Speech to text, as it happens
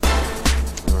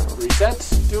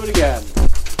Reset. Do it again.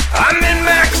 I'm in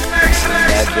Max.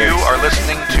 You are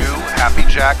listening to Happy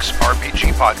Jack's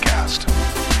RPG Podcast.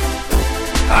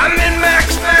 I'm in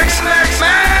Max.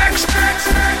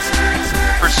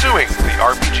 Pursuing the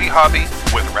RPG hobby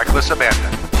with reckless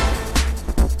abandon.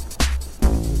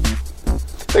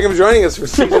 Thank you for joining us for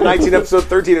season 19, episode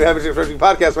 13 of Happy Jack's RPG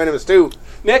Podcast. My name is Stu.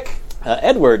 Nick.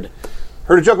 Edward.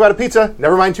 Heard a joke about a pizza.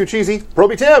 Never mind, too cheesy.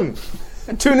 Proby Tim.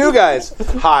 And two new guys.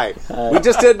 Hi. We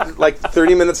just did like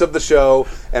 30 minutes of the show,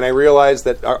 and I realized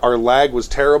that our lag was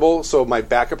terrible, so my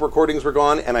backup recordings were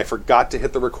gone, and I forgot to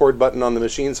hit the record button on the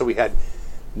machine, so we had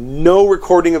no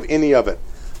recording of any of it.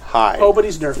 Hi. Oh, but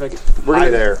he's nerfing.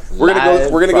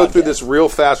 We're gonna go through this real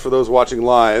fast for those watching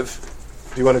live.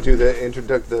 Do you want to do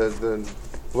the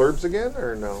blurbs again,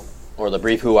 or no? Or the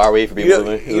brief who are we for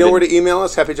people You know where to email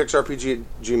us?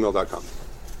 happyjacksrpg@gmail.com.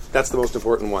 That's the most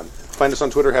important one. Find us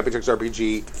on Twitter,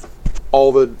 happyjacksrpg,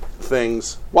 all the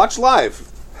things. Watch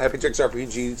live,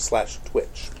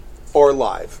 happyjacksrpg/Twitch, or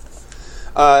live.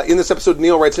 In this episode,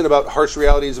 Neil writes in about harsh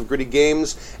realities of gritty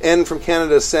games, and from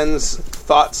Canada sends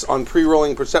thoughts on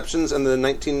pre-rolling perceptions and the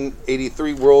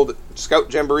 1983 World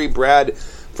Scout Jamboree. Brad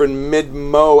from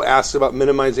Mid-Mo asks about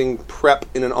minimizing prep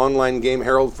in an online game.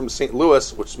 Harold from St.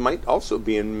 Louis, which might also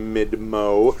be in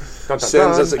Mid-Mo,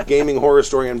 sends us a gaming horror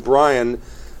story, and Brian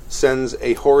sends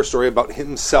a horror story about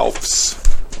himself's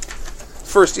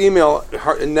first email,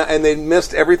 and they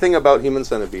missed everything about Human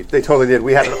Centipede. They totally did.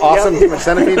 We had an awesome Human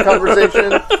Centipede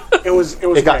conversation.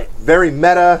 It got very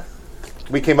meta.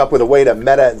 We came up with a way to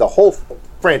meta the whole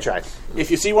franchise.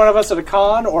 If you see one of us at a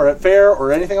con or at fair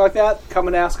or anything like that, come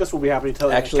and ask us. We'll be happy to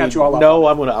catch you all up. No,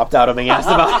 I'm going to opt out of being asked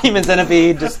about Human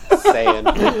Centipede. Just saying.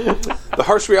 The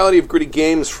harsh reality of gritty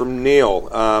games from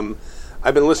Neil.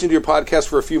 I've been listening to your podcast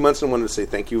for a few months and wanted to say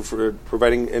thank you for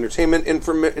providing entertainment,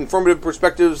 informative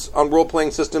perspectives on role-playing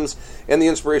systems, and the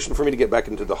inspiration for me to get back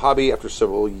into the hobby after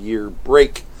several-year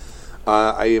break.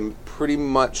 I am pretty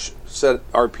much set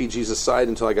RPGs aside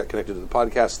until I got connected to the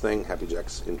podcast thing, Happy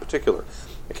Jacks in particular.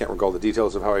 I can't recall the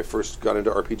details of how I first got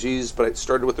into RPGs, but I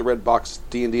started with the Red Box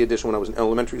D&D edition when I was in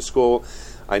elementary school.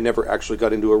 I never actually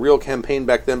got into a real campaign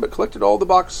back then, but collected all the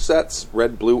box sets,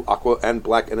 red, blue, aqua, and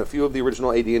black, and a few of the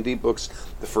original AD&D books,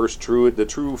 the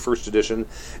true first edition,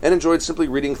 and enjoyed simply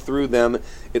reading through them.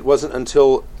 It wasn't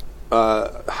until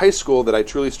high school that I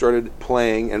truly started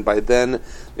playing, and by then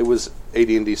it was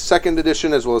AD&D second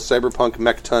edition, as well as Cyberpunk,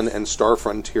 Mechton, and Star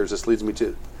Frontiers. This leads me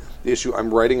to the issue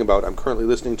I'm writing about. I'm currently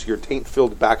listening to your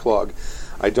taint-filled backlog.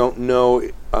 I don't know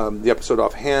the episode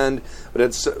offhand, but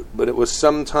it was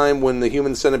sometime when the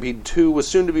Human Centipede 2 was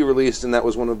soon to be released, and that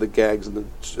was one of the gags of the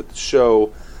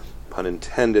show, pun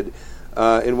intended.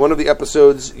 In one of the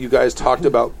episodes, you guys talked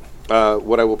about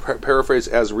what I will paraphrase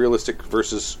as realistic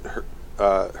versus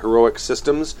heroic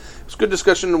systems. It was a good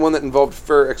discussion, and one that involved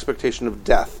fair expectation of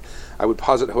death. I would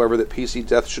posit, however, that PC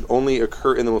death should only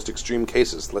occur in the most extreme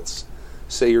cases. Let's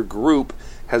say your group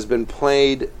has been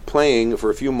playing for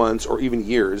a few months or even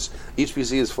years. Each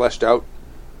PC is fleshed out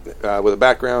with a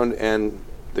background, and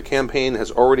the campaign has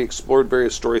already explored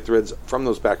various story threads from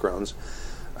those backgrounds.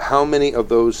 How many of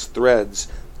those threads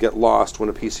get lost when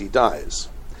a PC dies?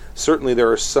 Certainly there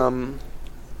are some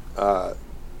that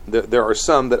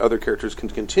other characters can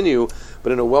continue,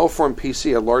 but in a well-formed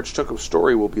PC, a large chunk of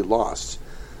story will be lost.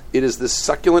 It is this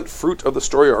succulent fruit of the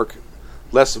story arc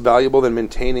less valuable than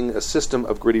maintaining a system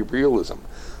of gritty realism.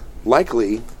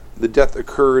 Likely, the death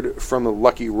occurred from a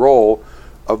lucky roll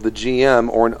of the GM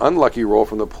or an unlucky roll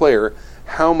from the player.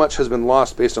 How much has been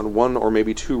lost based on one or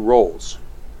maybe two rolls?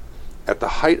 At the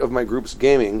height of my group's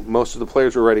gaming, most of the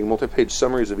players were writing multi-page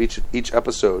summaries of each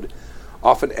episode,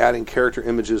 often adding character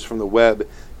images from the web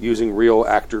using real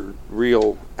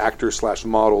actor/model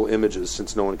images,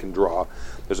 since no one can draw.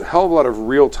 There's a hell of a lot of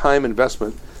real time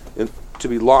investment to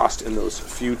be lost in those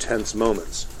few tense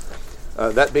moments.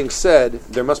 That being said,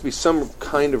 there must be some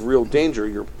kind of real danger.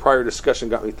 Your prior discussion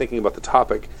got me thinking about the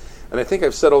topic, and I think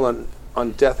I've settled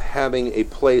on death having a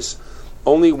place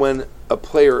only when a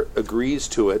player agrees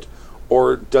to it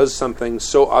or does something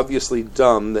so obviously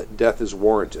dumb that death is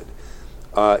warranted.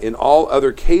 In all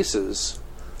other cases,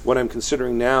 what I'm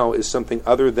considering now is something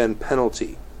other than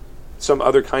penalty, some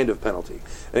other kind of penalty.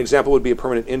 An example would be a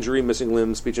permanent injury, missing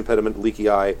limb, speech impediment, leaky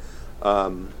eye,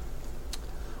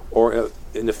 or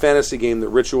in a fantasy game, the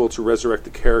ritual to resurrect the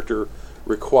character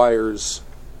requires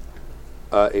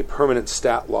a permanent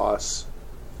stat loss.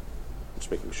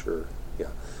 Just making sure. Yeah.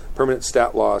 Permanent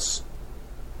stat loss.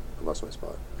 I lost my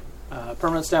spot.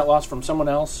 Permanent stat loss from someone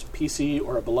else, PC,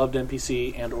 or a beloved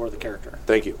NPC, and or the character.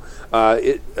 Thank you.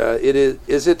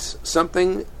 Is it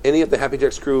something any of the Happy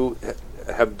Jacks crew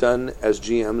have done as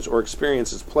GMs or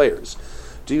experienced as players?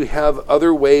 Do you have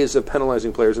other ways of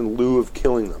penalizing players in lieu of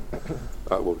killing them?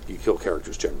 Well, you kill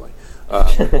characters generally.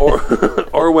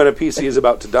 Or when a PC is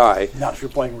about to die. Not if you're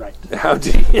playing right. How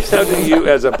do you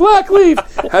as a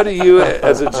Blackleaf, how do you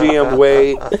as a GM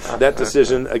weigh that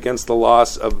decision against the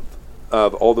loss of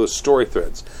all those story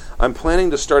threads? I'm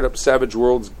planning to start up Savage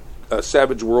Worlds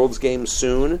game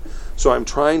soon, so I'm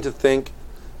trying to think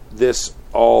this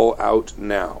all out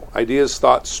now. Ideas,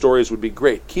 thoughts, stories would be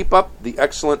great. Keep up the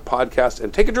excellent podcast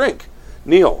and take a drink.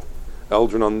 Neil,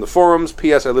 Eldrin on the forums.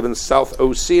 P.S. I live in South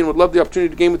OC and would love the opportunity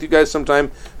to game with you guys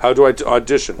sometime. How do I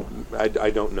audition? I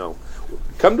don't know.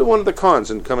 Come to one of the cons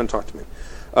and come and talk to me.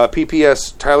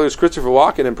 P.P.S. Tyler's Christopher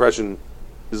Walken impression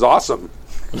is awesome.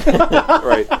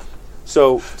 Right.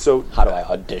 So how do I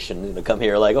audition to come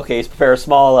here? Like, okay, prepare a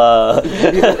small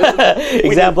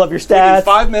example of your stats. We need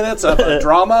 5 minutes of a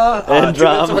drama, 2 minutes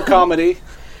of a comedy,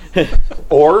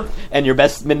 and your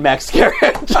best min-max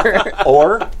character,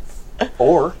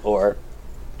 or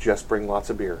just bring lots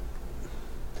of beer.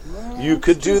 You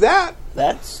could do that.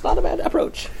 That's not a bad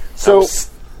approach. So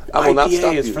I will not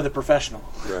stop IPA is you. for the professional.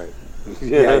 Right.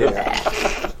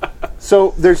 Yeah.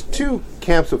 So there's 2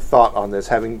 camps of thought on this,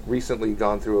 having recently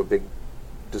gone through a big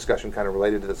discussion kind of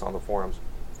related to this on the forums.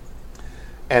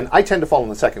 And I tend to fall in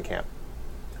the second camp.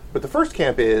 But the first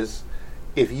camp is,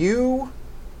 if you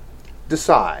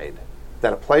decide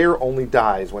that a player only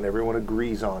dies when everyone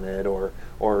agrees on it, or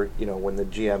when the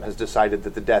GM has decided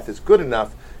that the death is good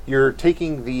enough, you're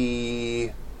taking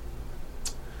the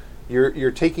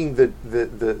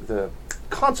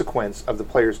consequence of the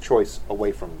player's choice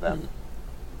away from them. Mm-hmm.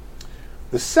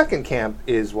 The second camp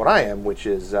is what I am, which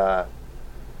is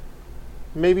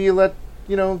maybe you let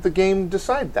the game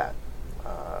decide that.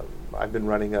 I've been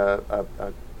running a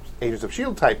Agents of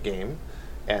S.H.I.E.L.D. type game,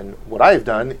 and what I've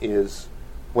done is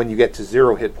when you get to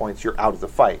 0 hit points, you're out of the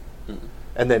fight. Mm-hmm.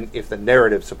 And then if the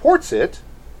narrative supports it,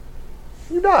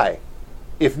 you die.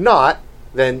 If not,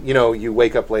 then you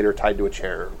wake up later tied to a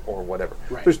chair or whatever.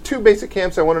 Right. There's 2 basic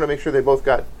camps. I wanted to make sure they both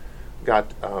got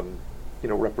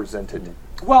represented.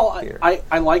 Mm-hmm. Well,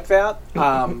 I like that.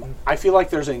 I feel like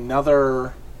there's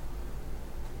another.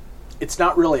 It's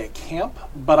not really a camp,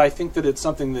 but I think that it's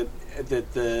something that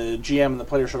the GM and the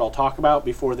player should all talk about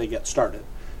before they get started,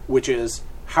 which is,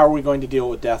 how are we going to deal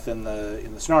with death in the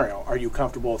scenario? Are you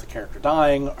comfortable with the character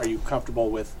dying? Are you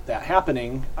comfortable with that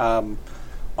happening on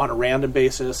a random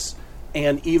basis?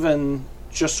 And even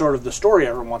just sort of the story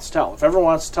everyone wants to tell. If everyone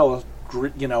wants to tell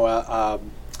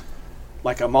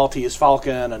like a Maltese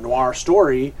Falcon, a noir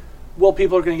story, well,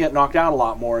 people are going to get knocked out a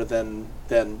lot more than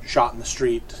shot in the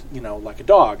street, like a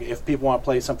dog. If people want to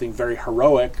play something very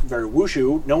heroic, very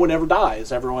wushu, no one ever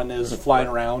dies. Everyone is flying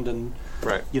around and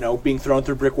being thrown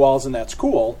through brick walls, and that's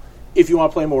cool. If you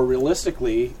want to play more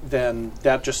realistically, then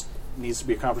that just needs to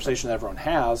be a conversation that everyone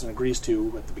has and agrees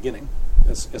to at the beginning.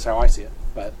 Is how I see it.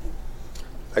 But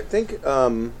I think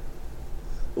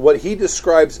what he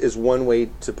describes is one way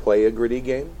to play a gritty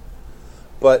game.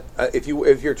 But if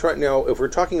we're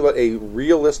talking about a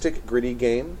realistic gritty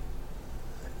game,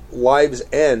 lives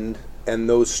end and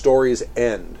those stories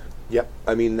end. Yep.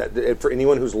 I mean, for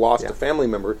anyone who's lost a family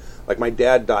member, like my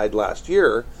dad died last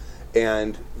year,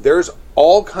 and there's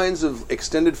all kinds of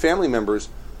extended family members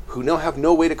who now have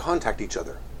no way to contact each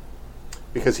other.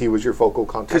 Because he was your focal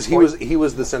contact point. Because he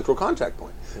was the central contact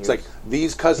point. It's like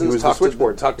these cousins talk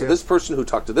to this person who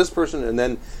talked to this person,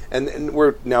 and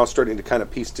we're now starting to kind of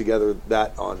piece together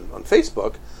that on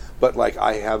Facebook. But like,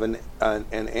 I have an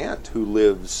aunt who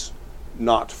lives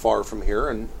not far from here,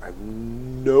 and I have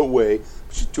no way.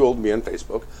 She's too old to be on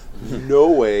Facebook.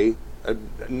 No way.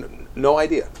 No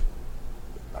idea.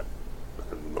 I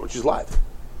don't know she's live.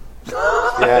 You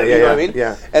know what I mean?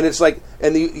 Yeah. And it's like,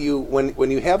 and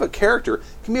when you have a character, it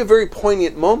can be a very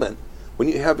poignant moment when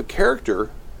you have a character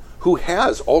who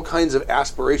has all kinds of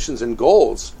aspirations and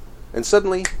goals, and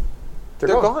suddenly they're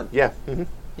gone. Yeah. Mm-hmm.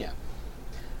 Yeah.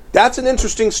 That's an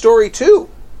interesting story too.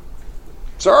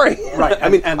 Sorry. Right. I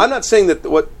mean, I'm not saying that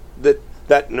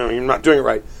no, you're not doing it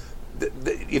right.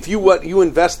 If you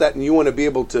invest that and you want to be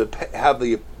able to have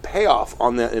the payoff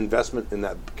on that investment in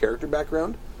that character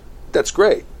background, that's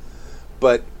great.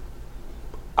 But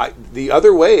the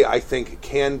other way, I think,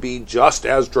 can be just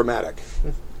as dramatic,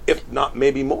 if not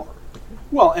maybe more.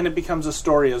 Well, and it becomes a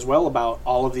story as well about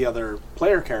all of the other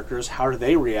player characters. How do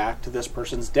they react to this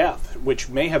person's death? Which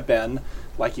may have been,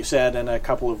 like you said, in a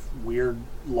couple of weird,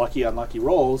 lucky, unlucky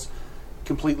rolls,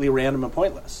 completely random and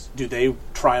pointless. Do they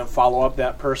try and follow up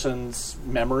that person's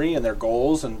memory and their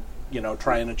goals and,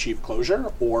 try and achieve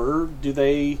closure? Or do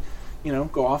they,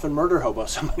 go off and murder hobo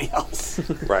somebody else?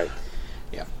 Right.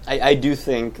 Yeah, I do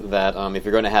think that if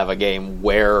you're going to have a game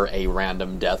where a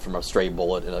random death from a stray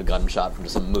bullet and a gunshot from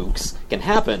some mooks can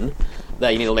happen,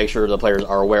 that you need to make sure the players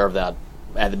are aware of that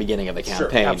at the beginning of the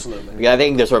campaign. Sure, absolutely. Because I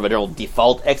think there's sort of a general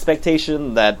default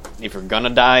expectation that if you're going to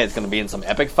die, it's going to be in some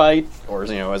epic fight, or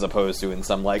as opposed to in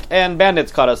some and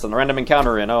bandits caught us in a random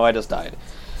encounter, and I just died.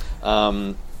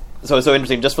 So it's so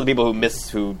interesting, just for the people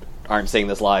who aren't seeing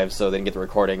this live, so they didn't get the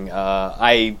recording.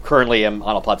 I currently am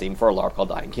on a plot team for a LARP called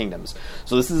Dying Kingdoms.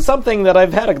 So this is something that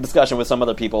I've had a discussion with some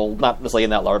other people, not necessarily in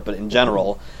that LARP, but in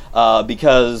general,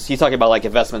 because he's talking about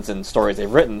investments in stories they've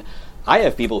written. I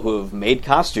have people who have made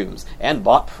costumes and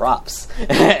bought props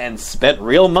and spent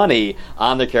real money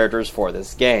on their characters for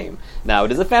this game. Now,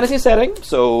 it is a fantasy setting,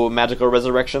 so magical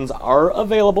resurrections are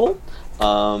available.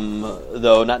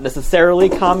 Though not necessarily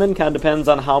common, kind of depends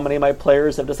on how many of my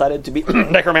players have decided to be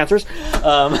necromancers.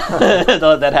 Don't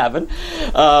let that happen.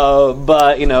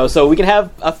 But, so we can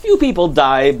have a few people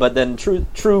die, but then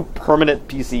true permanent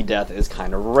PC death is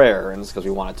kind of rare, and it's because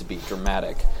we want it to be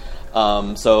dramatic.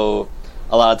 So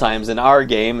a lot of times in our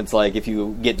game, it's if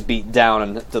you get beat down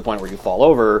and to the point where you fall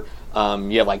over,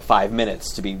 you have 5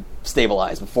 minutes to be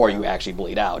stabilized before you actually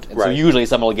bleed out. And so usually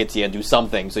someone will get to you and do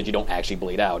something so that you don't actually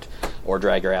bleed out, or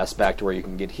drag your ass back to where you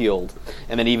can get healed.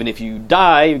 And then even if you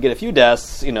die, you get a few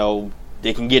deaths,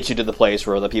 they can get you to the place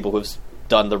where the people who've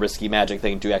done the risky magic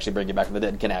thing to actually bring you back from the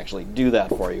dead can actually do that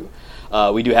for you.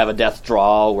 We do have a death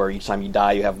draw where each time you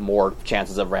die, you have more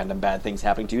chances of random bad things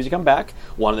happening to you as you come back.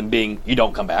 One of them being you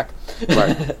don't come back.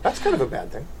 Right. That's kind of a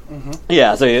bad thing. Mm-hmm.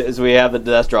 Yeah, so we have the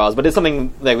death draws, but it's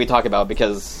something that we talk about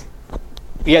because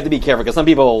you have to be careful, because some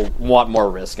people want more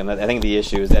risk, and I think the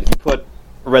issue is that if you put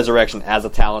resurrection as a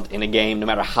talent in a game, no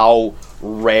matter how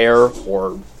rare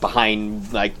or behind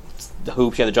the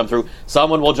hoops you have to jump through,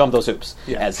 someone will jump those hoops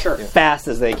as fast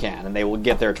as they can, and they will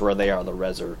get there to where they are the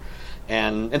reser.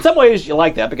 And in some ways you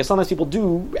like that, because sometimes people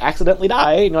do accidentally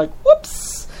die, and you're like,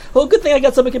 whoops, well, good thing I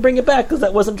got somebody who can bring it back, because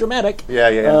that wasn't dramatic. Yeah.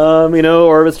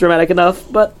 Or if it's dramatic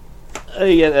enough, but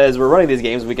as we're running these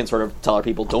games, we can sort of tell our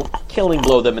people, don't kill and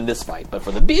blow them in this fight, but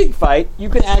for the big fight, you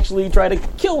can actually try to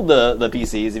kill the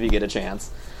PCs if you get a chance.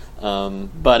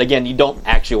 But again, you don't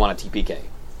actually want a TPK.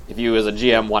 If you, as a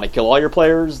GM, want to kill all your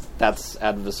players, that's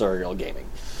adversarial gaming.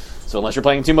 So unless you're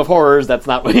playing Tomb of Horrors, that's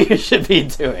not what you should be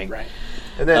doing. Right.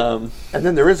 And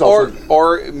then there is also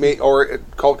or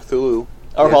Call of Cthulhu.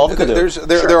 Or Call of Cthulhu.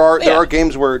 There are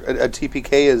games where a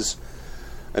TPK is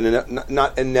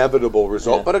not inevitable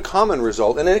result, but a common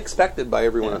result, and expected by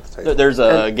everyone at the table. There's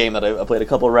a game that I played a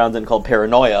couple of rounds in called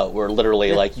Paranoia, where literally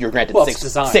you're granted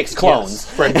six clones.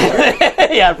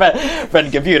 Yes.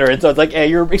 Friend computer, and so it's hey,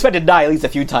 you're expected to die at least a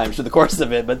few times through the course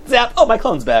of it, but zap, my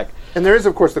clone's back. And there is,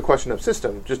 of course, the question of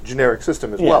system, just generic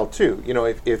system as well, too.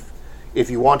 If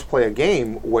you want to play a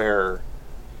game where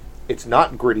it's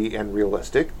not gritty and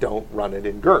realistic, don't run it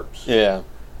in GURPS. Yeah.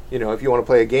 If you want to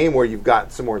play a game where you've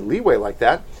got some more leeway like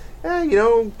that,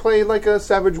 play a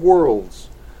Savage Worlds,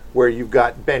 where you've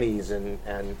got bennies and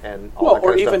all that kind of stuff.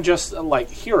 Or even just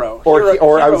Hero.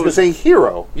 Or I was going to say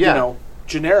Hero. Yeah.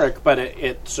 Generic, but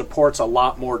it supports a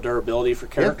lot more durability for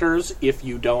characters if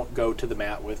you don't go to the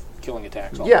mat with killing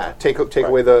attacks. Take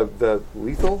away the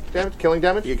lethal damage, killing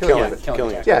damage. Killing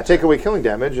damage. Yeah, take away killing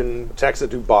damage and attacks that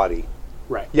do body.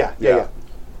 Right. Yeah.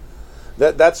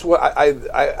 That's what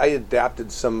I adapted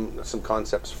some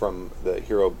concepts from the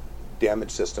Hero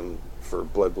damage system for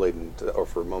Bloodblade or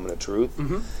for Moment of Truth,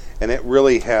 and it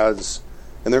really has,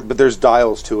 but there's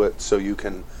dials to it, so you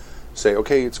can say,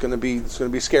 okay, it's going to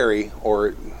be scary,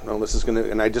 or no, this is going to.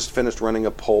 And I just finished running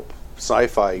a pulp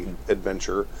sci-fi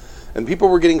adventure, and people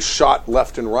were getting shot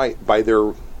left and right by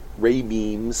their ray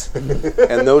beams,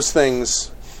 and those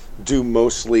things do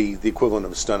mostly the equivalent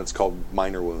of a stun. It's called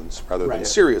minor wounds rather than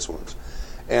serious wounds.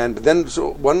 And then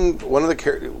one of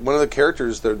the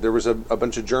characters there was a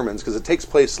bunch of Germans, because it takes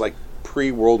place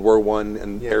pre World War I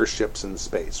and airships in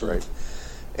space, right?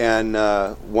 And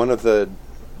one of the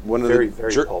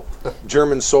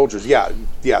German soldiers,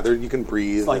 there you can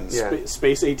breathe. It's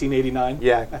Space 1889.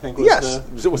 Yeah, I think.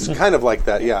 It was kind of like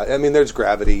that. Yeah, I mean, there's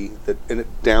gravity and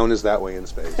down is that way in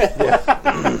space.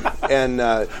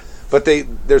 And but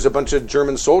there's a bunch of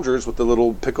German soldiers with the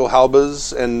little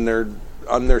Pickelhaubes, and they're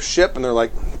on their ship, and they're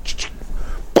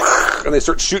and they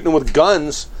start shooting them with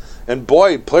guns, and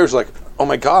players are oh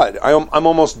my god, I'm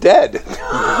almost dead.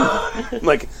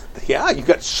 I'm you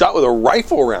got shot with a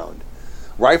rifle round.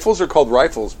 Rifles are called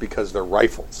rifles because they're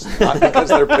rifles, not because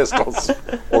they're pistols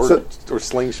or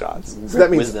slingshots. So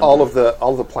that means all of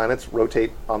the planets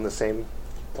rotate on the same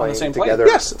plane together.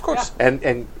 Yes, of course. Yeah.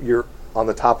 And you're on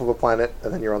the top of a planet,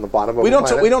 and then you're on the bottom of a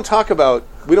planet. We don't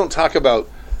talk about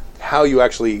how you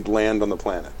actually land on the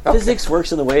planet. Physics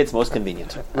works in the way it's most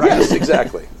convenient. Yes,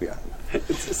 exactly. Yeah,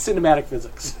 It's cinematic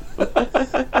physics.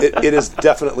 it is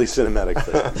definitely cinematic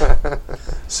physics.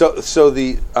 So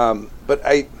the but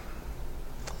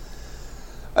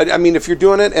I mean, if you're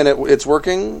doing it and it's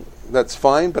working, that's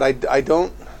fine. But I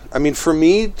don't. I mean, for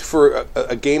me, for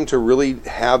a game to really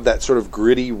have that sort of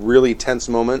gritty, really tense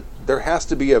moment, there has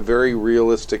to be a very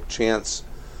realistic chance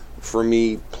for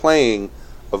me playing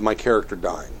of my character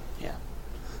dying. Yeah.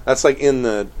 That's like in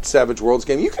the Savage Worlds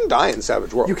game. You can die in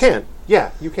Savage Worlds. You can.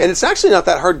 Yeah, you can. And it's actually not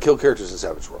that hard to kill characters in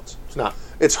Savage Worlds. It's not.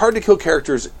 It's hard to kill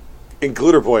characters in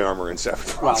Glitter Boy armor in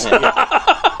Savage Worlds. Well,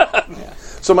 yeah,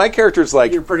 So my character's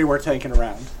like... you're pretty worth taking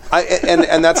around.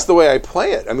 And that's the way I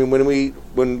play it. I mean,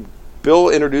 when Bill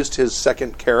introduced his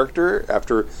second character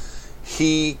after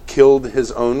he killed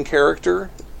his own character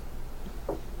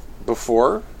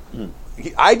before,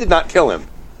 I did not kill him,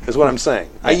 is what I'm saying.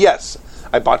 Yes,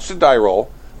 I botched a die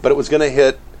roll, but it was going to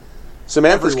hit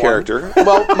Samantha's character.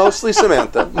 Well, mostly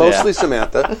Samantha.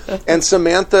 Samantha. And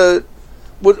Samantha,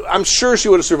 I'm sure she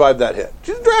would have survived that hit.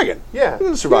 She's a dragon. Yeah. She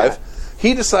would survive. Yeah.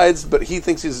 He decides, but he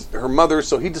thinks he's her mother,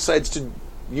 so he decides to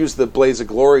use the Blaze of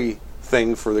Glory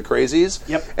thing for the crazies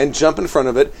and jump in front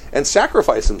of it and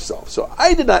sacrifice himself. So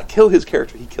I did not kill his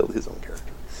character. He killed his own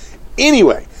character.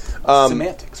 Anyway.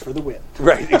 Semantics for the win.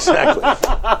 Right, exactly.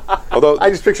 Although I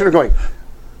just pictured her going,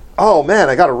 "Oh man,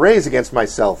 I got a raise against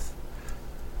myself.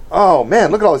 Oh man,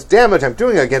 look at all this damage I'm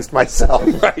doing against myself."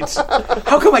 right.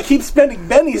 How come I keep spending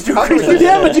bennies to increase the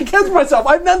damage against myself?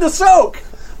 I've none to soak.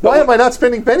 Why am I not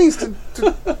spending pennies to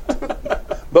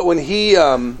But when he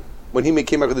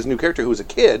came up with his new character who was a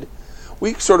kid,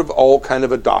 we sort of all kind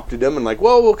of adopted him and like,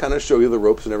 well, we'll kind of show you the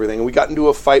ropes and everything. And we got into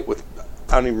a fight with,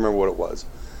 I don't even remember what it was,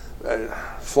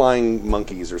 flying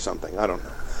monkeys or something. I don't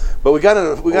know. But we got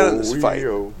in this fight,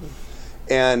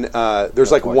 and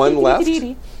there's like one left,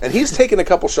 and he's taking a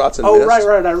couple shots and missed.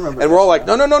 Right, I remember. And we're all like,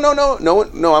 no, I'm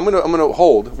gonna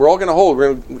hold. We're all gonna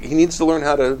hold. He needs to learn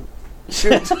how to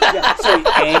shoot. So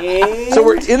So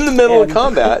we're in the middle of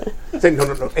combat. Say,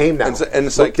 no, aim now. And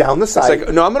it's Look like down the side. It's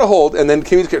like, no, I'm going to hold, and then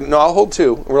Kimmy's no, I'll hold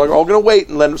too. And we're like all going to wait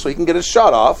and let him so he can get his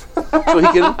shot off, so he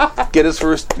can get his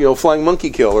first flying monkey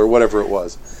kill or whatever it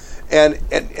was, and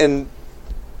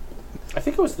I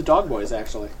think it was the Dog Boys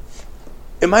actually.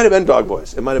 it might have been Dog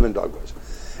Boys.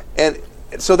 And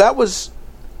so that was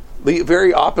the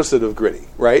very opposite of gritty,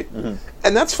 right? Mm-hmm.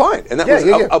 And that's fine, and that was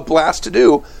a blast to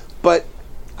do, but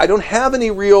I don't have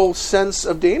any real sense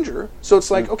of danger. So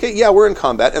it's like, okay, yeah, we're in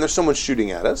combat, and there's someone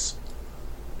shooting at us.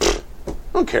 I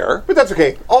don't care. But that's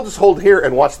okay. I'll just hold here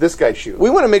and watch this guy shoot. We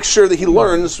want to make sure that he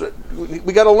learns.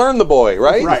 We got to learn the boy,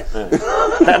 right? Right.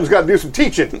 Adam's got to do some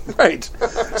teaching. Right.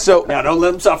 So Now don't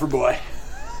let him suffer, boy.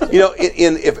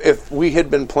 if we had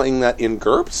been playing that in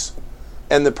GURPS,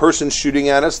 and the person shooting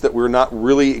at us that we're not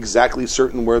really exactly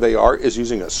certain where they are is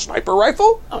using a sniper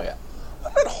rifle, Oh yeah.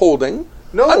 I'm not holding.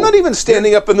 No. I'm not even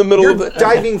standing up in the middle of You're it.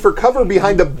 diving for cover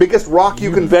behind the biggest rock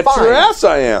you can Bet find. your ass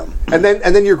I am. And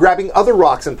then you're grabbing other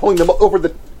rocks and pulling them over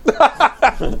the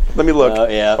Let me look.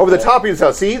 Yeah. over the top of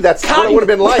yourself. See, that's what it would have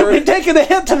been You're like. taking a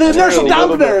hit to the inertial A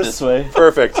little bit dampeners. this way.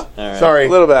 Perfect. All right. Sorry. A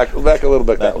little back a little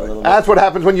bit that A way. little bit. That's what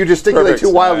happens when you gesticulate Perfect.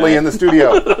 too wildly All right. in the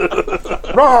studio.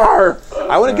 Roar!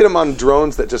 I want to get them on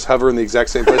drones that just hover in the exact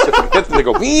same place. If you hit them, they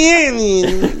go.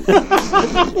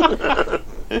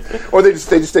 Or they just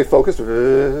stay focused.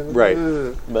 Right.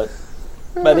 But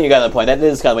I think you got the point. That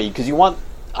is kind of because you want,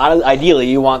 ideally,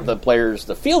 you want the players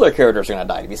to feel their characters are going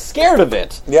to die, to be scared of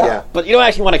it. Yeah. But you don't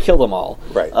actually want to kill them all.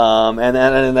 Right.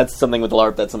 And that's something with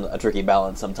LARP that's a tricky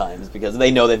balance sometimes, because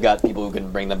they know they've got people who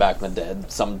can bring them back from the dead.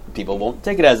 Some people won't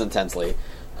take it as intensely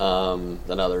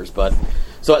than others. But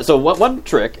so one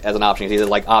trick as an option, either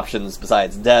like options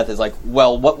besides death, is like,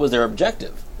 well, what was their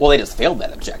objective? Well, they just failed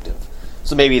that objective.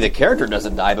 So maybe the character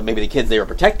doesn't die, but maybe the kids they were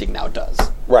protecting now does.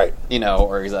 Right.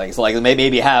 Or like, so like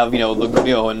maybe have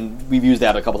and we've used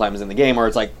that a couple times in the game where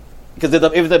it's like, because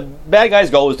if the bad guy's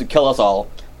goal is to kill us all,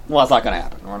 well, that's not going to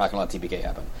happen. We're not going to let TPK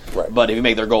happen. Right. But if you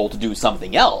make their goal to do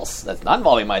something else that's not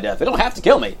involving my death, they don't have to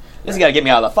kill me. They just got to get me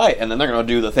out of the fight, and then they're going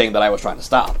to do the thing that I was trying to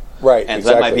stop. Right, And so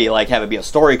that might exactly. be like have it be a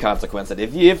story consequence that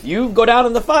if you go down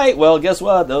in the fight, well, guess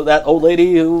what? That old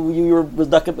lady who you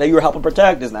were helping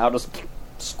protect is now just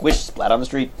squished, splat on the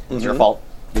street. It's your fault.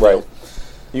 Right.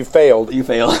 You failed. You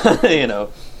fail.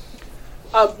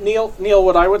 Neil,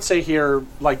 what I would say here,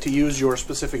 like to use your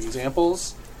specific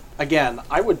examples, again,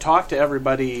 I would talk to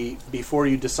everybody before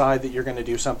you decide that you're going to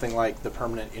do something like the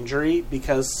permanent injury,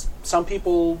 because some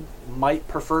people might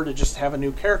prefer to just have a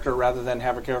new character rather than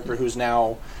have a character who's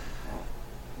now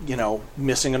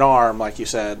missing an arm, like you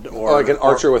said, or like an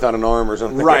archer without an arm or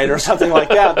something. right, or something like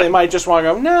that. They might just want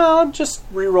to go, no, just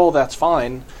re-roll. That's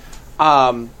fine.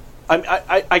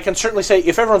 I can certainly say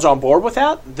if everyone's on board with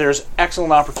that, there's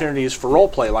excellent opportunities for role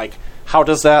play. Like, how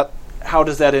does that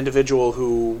individual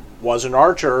who was an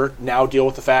archer now deal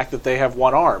with the fact that they have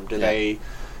one arm? Do they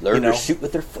learn to shoot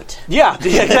with their foot? Yeah,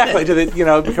 exactly. Do they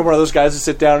become one of those guys who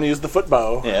sit down and use the foot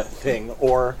bow thing,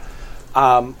 or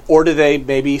do they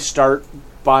maybe start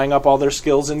buying up all their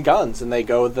skills in guns and they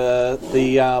go the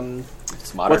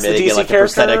what's the DC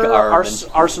character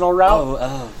Arsenal route?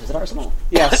 Oh, is it Arsenal?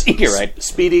 Yes, you're right.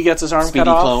 Speedy gets his arm Speedy cut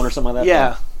off, clone or something like that.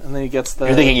 Yeah, and then he gets the.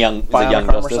 You're thinking Young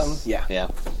Bionic Justice? or something?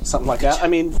 Yeah, something like Gotcha. that. I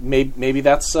mean, maybe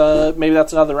that's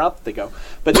another route that they go.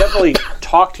 But definitely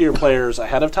talk to your players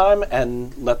ahead of time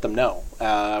and let them know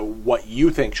what you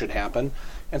think should happen,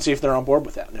 and see if they're on board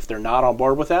with that. And if they're not on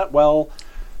board with that, well,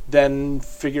 then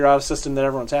figure out a system that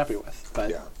everyone's happy with. But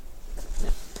yeah,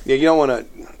 you don't want to.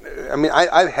 I mean,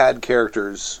 I've had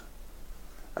characters.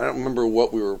 I don't remember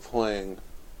what we were playing,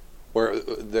 where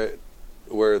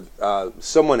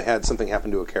someone had something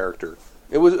happen to a character.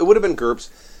 It would have been GURPS,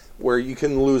 where you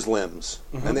can lose limbs,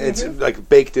 and it's like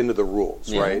baked into the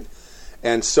rules, right?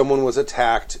 And someone was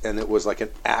attacked, and it was like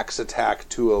an axe attack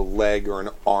to a leg or an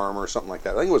arm or something like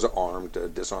that. I think it was an arm to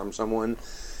disarm someone,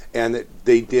 and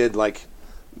they did like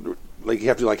you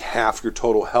have to do like half your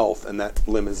total health, and that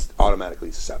limb is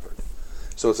automatically severed.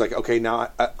 So it's like, okay, now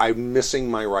I'm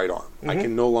missing my right arm. I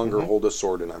can no longer hold a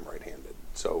sword, and I'm right-handed.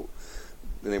 So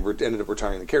and they ended up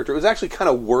retiring the character. It was actually kind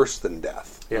of worse than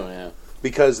death.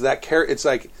 Because that character, it's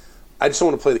like, I just don't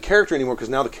want to play the character anymore because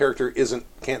now the character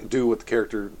can't do what the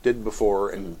character did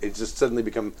before, and it's just suddenly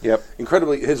become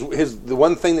incredibly the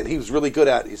one thing that he was really good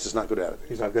at, he's just not good at it.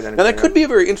 He's not good at it. And that could be a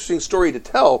very interesting story to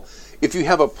tell if you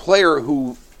have a player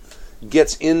who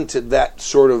gets into that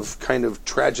sort of kind of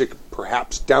tragic,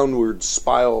 perhaps downward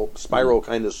spiral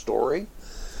kind of story.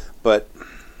 But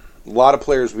a lot of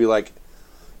players will be like,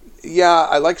 yeah,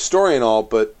 I like story and all,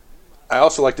 but I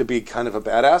also like to be kind of a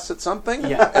badass at something.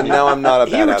 Yeah. And now I'm not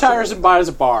a badass. He retires and buys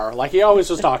a bar, like he always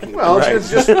was talking about.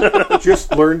 Well,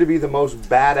 just learn to be the most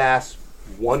badass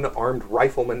one-armed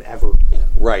rifleman ever.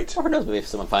 Right. Or who knows, maybe if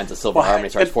someone finds a silver arm and he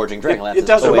starts forging Dragon Lances. It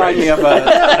does remind me of a...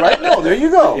 right? No, there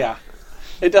you go. Yeah.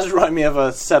 It does remind me of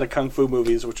a set of kung fu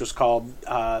movies, which was called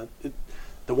The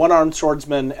One-Armed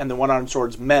Swordsman and The One-Armed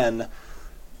Swordsmen,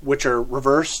 which are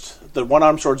reversed. The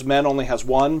One-Armed Swordsman only has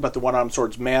one, but the One-Armed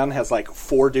Swordsman has like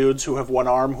 4 dudes who have one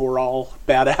arm who are all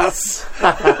badass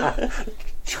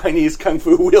Chinese kung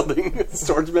fu wielding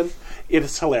swordsmen. It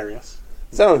is hilarious.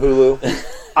 Is that on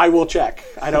Hulu? I will check.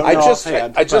 I don't know.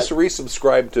 I just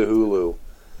resubscribed to Hulu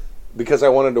because I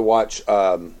wanted to watch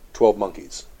 12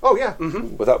 Monkeys. Oh yeah.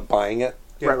 Without buying it.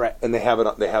 Yeah. Right. And they have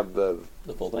it. They have the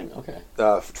full thing. Okay.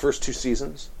 First 2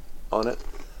 seasons on it.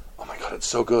 Oh my god, it's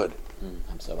so good.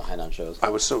 I'm so behind on shows. I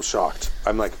was so shocked.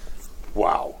 I'm like,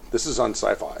 wow, this is on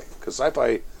Sci-Fi because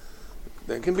Sci-Fi,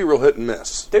 they can be real hit and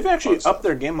miss. They've actually upped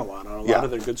their game a lot on a lot of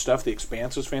their good stuff. The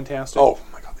Expanse is fantastic. Oh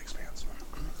my god, The Expanse.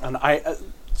 And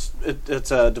it's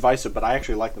divisive, but I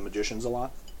actually like The Magicians a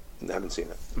lot. I haven't seen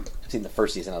it. I've seen the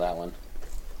first season of that one.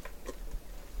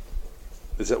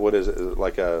 What is it? Is it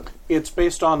like a... It's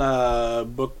based on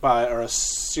a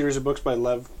series of books by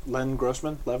Lev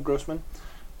Grossman.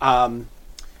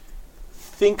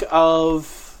 Think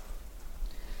of...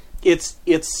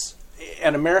 It's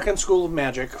an American School of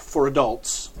Magic for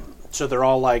adults. So they're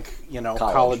all like,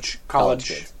 college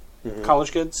kids.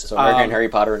 College kids. So American Harry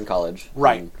Potter in college.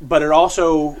 Right. But it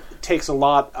also takes a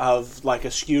lot of like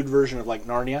a skewed version of like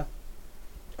Narnia.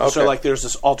 Okay. So like there's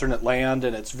this alternate land,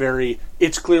 and it's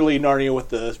clearly Narnia with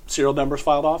the serial numbers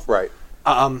filed off. Right.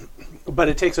 But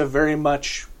it takes a very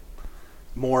much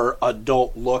more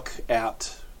adult look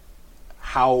at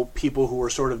how people who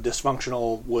were sort of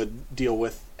dysfunctional would deal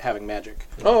with having magic.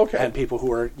 Oh, okay. And people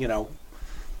who are,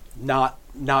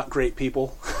 not great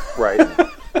people. Right.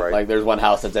 Right. Like there's one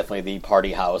house that's definitely the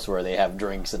party house where they have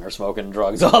drinks and are smoking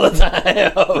drugs all the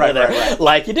time. Right.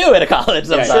 Like you do at a college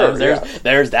sometimes. Yeah,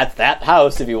 There's that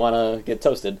house if you want to get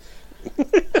toasted. All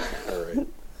right.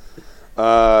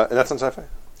 And that's on Sci-Fi?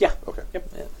 Yeah. Okay. Yep.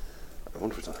 Yeah. I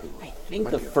wonder if it's on Hulu. I think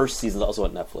the first season's also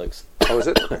on Netflix. Oh, is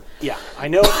it? Okay. Yeah. I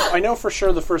know for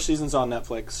sure the first season's on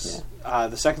Netflix. Yeah.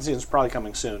 The second season's probably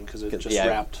coming soon because it just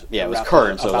wrapped. Yeah, it was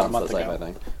current, so about a it's month on ago. Sci-Fi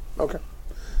thing. Okay.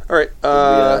 All right.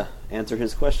 Did we answer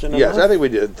his question? Yes, I think we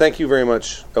did. Thank you very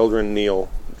much, Eldrin Neal.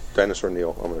 Dinosaur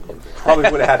Neil. I'm going to call him.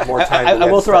 Probably would have had more time. I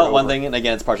will throw out one thing, and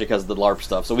again, it's partially because of the LARP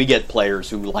stuff. So we get players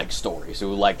who like stories,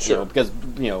 who like, because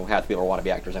half the people want to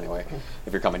be actors anyway.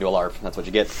 If you're coming to a LARP, that's what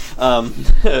you get.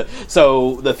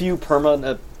 So the few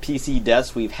permanent PC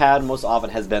deaths we've had most often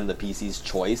has been the PC's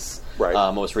choice.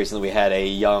 Right. Most recently, we had a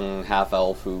young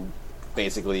half-elf who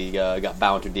basically got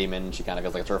bound to a demon. She kind of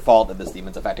goes like it's her fault that this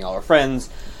demon's affecting all her friends.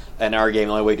 In our game,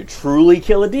 the only way to truly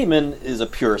kill a demon is a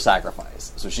pure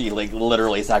sacrifice. So she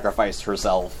literally sacrificed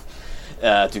herself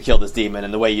to kill this demon,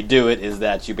 and the way you do it is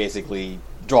that you basically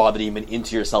draw the demon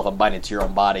into yourself and bind it to your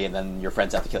own body, and then your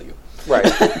friends have to kill you. Right.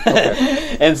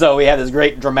 Okay. And so we had this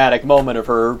great dramatic moment of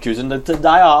her choosing to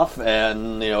die off,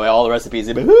 and all the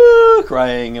recipes,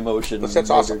 crying, emotion.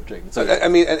 That's awesome. So, I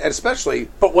mean, and especially...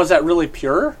 But was that really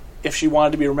pure? If she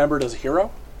wanted to be remembered as a hero?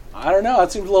 I don't know.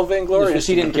 That seems a little vainglorious.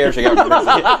 She didn't care. She got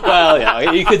well,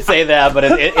 yeah, you could say that, but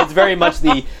it's very much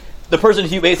the person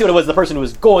who basically what it was the person who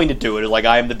was going to do it. Like,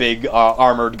 I am the big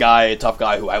armored guy, tough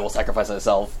guy who I will sacrifice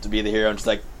myself to be the hero. And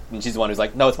she's the one who's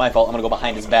like, no, it's my fault. I'm going to go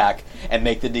behind his back and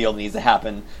make the deal that needs to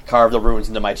happen. Carve the runes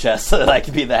into my chest so that I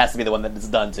can that has to be the one that it's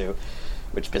done to.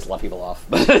 Which pissed a lot of people off.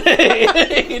 But, no,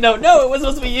 it was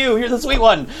supposed to be you. You're the sweet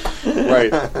one.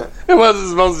 Right. It wasn't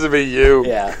supposed to be you.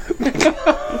 Yeah.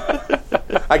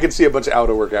 I could see a bunch of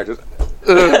out-of-work actors.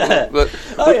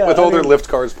 with all their lift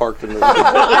cars parked in the...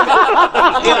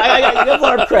 I give a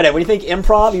lot of credit. When you think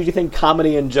improv, you think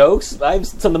comedy and jokes.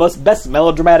 Some of the best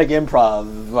melodramatic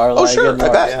improv are like... Oh, sure. I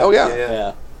bet. Yeah. Oh,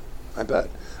 yeah. I bet.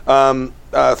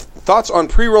 Thoughts on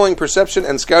pre-rolling perception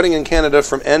and scouting in Canada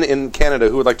from N in Canada.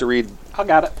 Who would like to read? I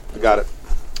got it. Got it.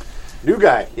 New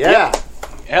guy. Yeah.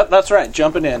 Yep, that's right.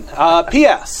 Jumping in.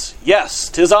 P.S. Yes,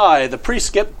 'tis I, the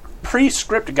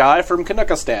pre-script guy from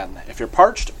Canuckistan. If you're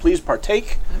parched, please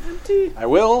partake. I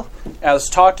will, as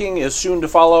talking is soon to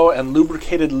follow and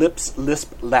lubricated lips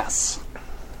lisp less.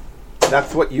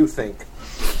 That's what you think.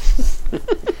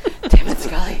 Damn it,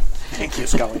 Scully. Thank you,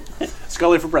 Scully.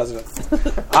 Scully for president.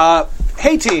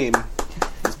 Hey, team.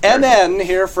 NN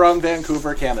here from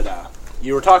Vancouver, Canada.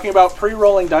 You were talking about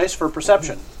pre-rolling dice for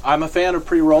perception. I'm a fan of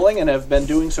pre-rolling and have been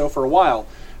doing so for a while.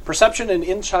 Perception and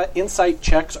insight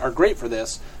checks are great for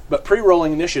this, but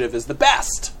pre-rolling initiative is the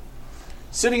best.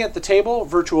 Sitting at the table,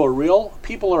 virtual or real,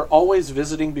 people are always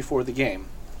visiting before the game.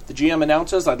 The GM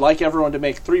announces, I'd like everyone to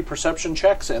make 3 perception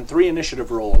checks and 3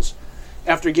 initiative rolls.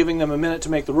 After giving them a minute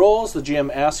to make the rolls, the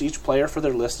GM asks each player for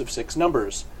their list of 6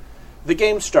 numbers. The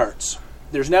game starts.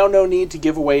 There's now no need to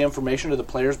give away information to the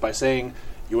players by saying,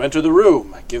 you enter the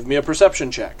room, give me a perception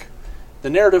check. The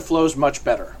narrative flows much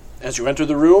better. As you enter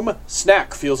the room,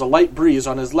 Snack feels a light breeze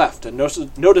on his left and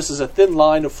notices a thin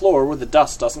line of floor where the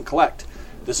dust doesn't collect.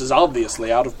 This is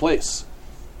obviously out of place.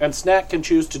 And Snack can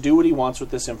choose to do what he wants with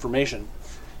this information.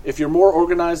 If you're more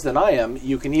organized than I am,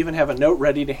 you can even have a note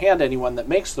ready to hand anyone that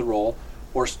makes the roll,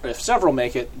 or if several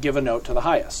make it, give a note to the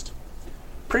highest.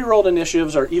 Pre-rolled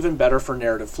initiatives are even better for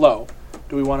narrative flow.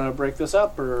 Do we want to break this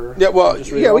up, or yeah? Well,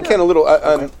 just read yeah, it? we can a little.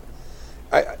 Okay.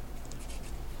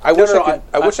 I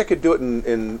wish I could do it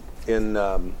in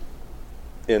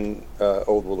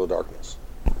Old World of Darkness,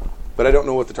 but I don't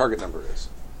know what the target number is.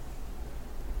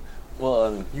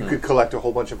 Well, you could collect a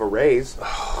whole bunch of arrays.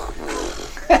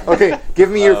 Okay, give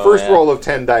me your first roll of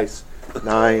 10 dice.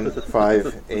 9,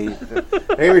 5, 8.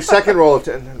 Maybe your second roll of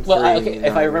 10. Well, 3, okay,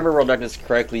 if 9. I remember World of Darkness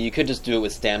correctly, you could just do it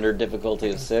with standard difficulty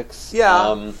of 6.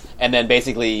 Yeah. And then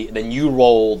basically, you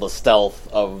roll the stealth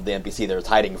of the NPC that is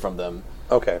hiding from them.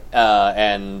 Okay.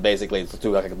 And basically, it's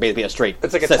basically a straight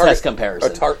It's like a success target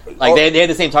comparison. Oh. They had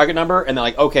the same target number, and they're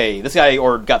like, okay, this guy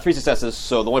got 3 successes,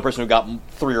 so the only person who got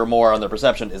 3 or more on their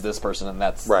perception is this person, and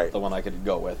that's the one I could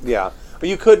go with. Yeah, but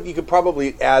you could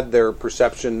probably add their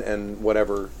perception and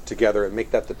whatever together and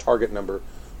make that the target number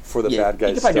for the bad guys.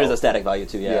 You could probably do it as a static value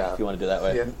too. Yeah, if you want to do it that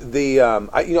way. Yeah.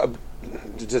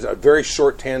 Just a very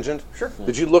short tangent. Sure.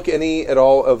 Did you look at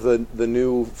all of the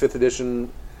new 5th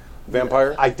edition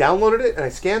Vampire? I downloaded it and I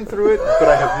scanned through it, but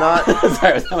I have not.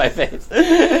 Sorry, it was on my face.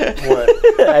 What?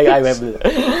 I went.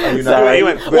 Are you Sorry.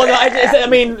 not? Well, no,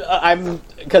 I'm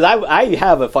because I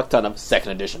have a fuck ton of 2nd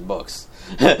edition books.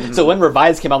 So when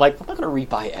Revised came out, I'm like, I'm not going to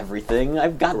rebuy everything.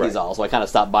 I've got these all, so I kind of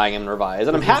stopped buying them in Revised.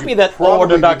 And I'm happy that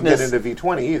Lord of Darkness didn't get into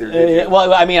V20 either, did you?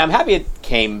 Well, I mean, I'm happy it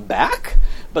came back.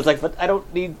 But it's like, but I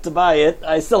don't need to buy it.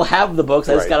 I still have the books.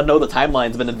 I just got to know the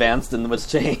timeline's been advanced and what's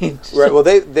changed. Right. Well,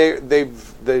 they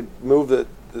moved the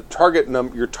target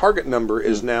number. Your target number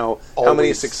is now how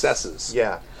many successes?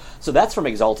 Yeah. So that's from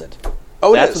Exalted.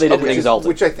 Oh, that's it is. what they did with Exalted.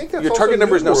 Which I think that's your also target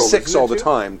number is now New World, 6 all the isn't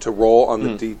it, time to roll on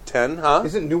the D10, huh?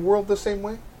 Isn't New World the same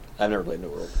way? I've never played New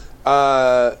World.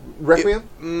 Requiem,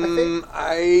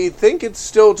 I think it's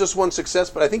still just one success,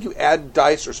 but I think you add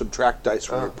dice or subtract dice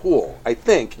from your pool. I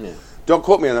think. Yeah. Don't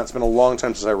quote me on that. It's been a long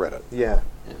time since I read it. Yeah.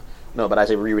 No, but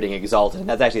actually rereading Exalted, and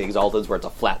that's actually Exalted, where it's a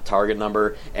flat target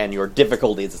number, and your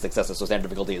difficulty is a success, so standard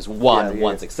difficulty is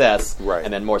one success, Right.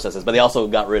 and then more successes. But they also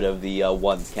got rid of the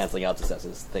ones canceling out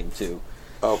successes thing, too.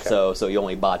 Okay. So you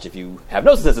only botch if you have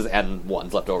no successes and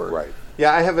ones left over. Right.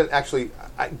 Yeah, I haven't actually...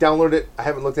 I downloaded it. I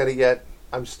haven't looked at it yet.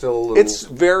 I'm still a little... It's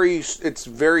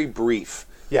very brief.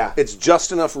 Yeah. It's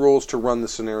just enough rules to run the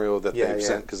scenario that Yeah, they've yeah.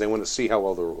 sent because they want to see how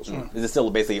well the rules are. Is it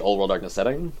still basically Old World Darkness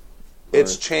setting?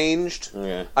 It's changed.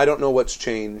 Okay. I don't know what's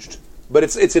changed, but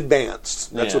it's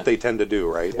advanced. That's Yeah. what they tend to do,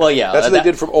 right? Well, yeah, That's what that-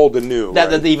 they did from old to new.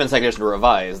 That right? the even second edition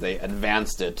revised, they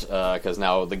advanced it because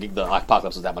now the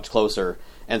apocalypse was that much closer.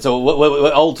 And so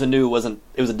what old to new wasn't.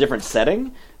 It was a different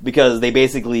setting because they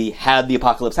basically had the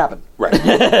apocalypse happen. Right.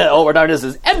 Old World Darkness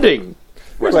is ending.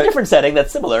 There's a Right. different setting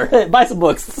that's similar. Buy some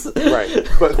books. Right.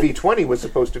 But V20 was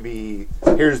supposed to be,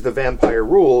 here's the vampire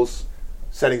rules,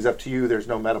 settings up to you, there's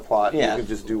no meta plot, Yeah. you can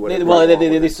just do whatever.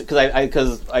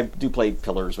 Because I do play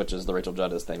Pillars, which is the Rachel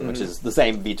Juddis thing, which is the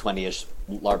same V20-ish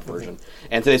LARP version.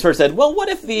 And so they sort of said, well, what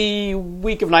if the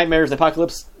Week of Nightmares and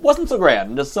Apocalypse wasn't so grand,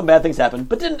 and just some bad things happened,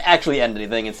 but didn't actually end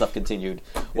anything, and stuff continued?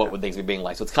 What would things be being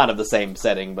like? So it's kind of the same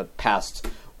setting, but past,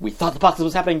 we thought the apocalypse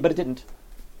was happening, but it didn't.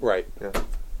 Right. Yeah.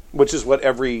 Which is what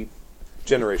every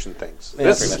generation thinks. Yeah,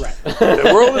 This pretty is,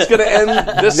 the world is going to end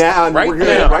this Now, right we're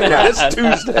gonna now, end right now. this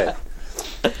Tuesday.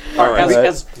 All right.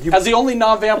 As the only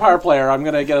non-vampire player, I'm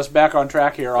going to get us back on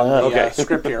track here on the Okay.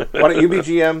 script here. Why don't you be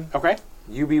GM, Okay?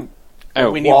 you be...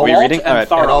 Oh, We need are we Walt reading? and All right.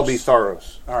 Tharos. And I'll be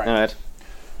Tharos. All right. All right.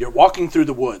 You're walking through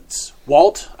the woods.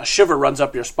 Walt, a shiver runs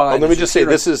up your spine. Let me as you just say, hear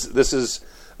this is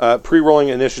pre-rolling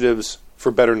initiatives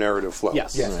for better narrative flow.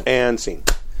 Yes. Yes. And scene.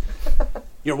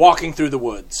 You're walking through the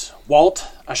woods. Walt,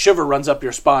 a shiver runs up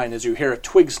your spine as you hear a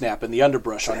twig snap in the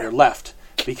underbrush on your left,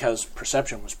 because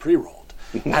perception was pre-rolled.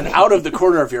 And out of the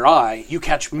corner of your eye, you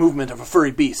catch movement of a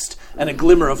furry beast and a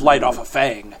glimmer of light off a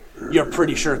fang. You're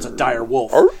pretty sure it's a dire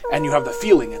wolf, and you have the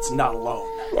feeling it's not alone.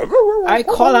 I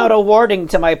call out a warning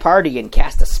to my party and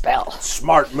cast a spell.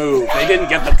 Smart move. They didn't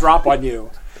get the drop on you.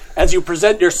 As you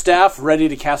present your staff, ready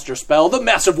to cast your spell, the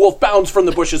massive wolf bounds from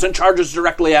the bushes and charges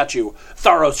directly at you.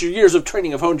 Tharos, your years of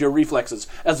training have honed your reflexes.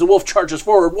 As the wolf charges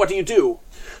forward, what do?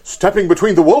 Stepping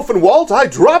between the wolf and Walt, I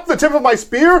drop the tip of my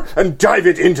spear and dive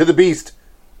it into the beast.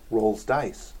 Rolls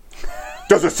dice.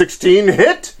 Does a 16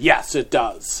 hit? Yes, it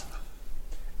does.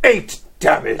 8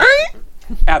 damage.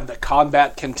 And the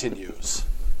combat continues.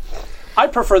 I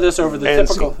prefer this over the And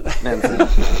typical...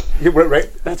 You went right.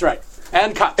 That's right.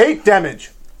 And cut. 8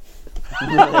 damage.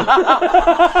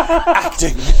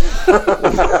 Acting.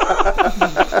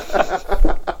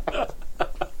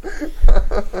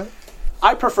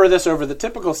 I prefer this over the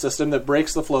typical system that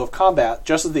breaks the flow of combat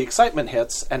just as the excitement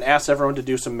hits and asks everyone to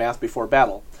do some math before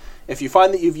battle. If you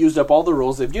find that you've used up all the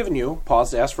rolls they've given you,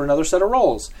 pause to ask for another set of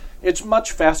rolls. It's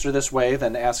much faster this way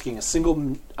than asking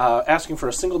for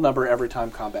a single number every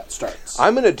time combat starts.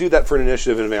 I'm going to do that for an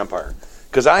initiative in Vampire.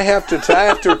 Because I have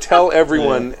to tell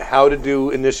everyone how to do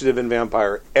initiative in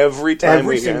Vampire every time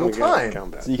Every we single get time.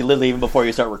 combat. So you can literally, even before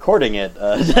you start recording it,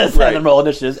 just have them roll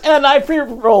initiatives. And I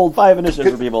pre-rolled 5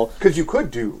 initiatives for people. Because you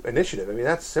could do initiative. I mean,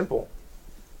 that's simple.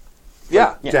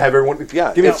 Yeah. To have everyone...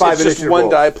 Yeah. Give me it's 5 just initiative one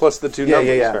rolls. die plus the 2 numbers.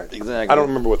 yeah. Right. Exactly. I don't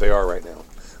remember what they are right now.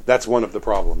 That's one of the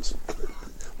problems.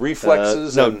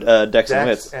 Reflexes. and Dex and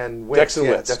Dex Wits. and Wits. Dex and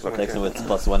Yeah, Wits. Dex and Dex and Wits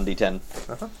plus 1d10.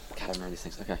 God, I remember these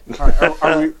things. Okay. All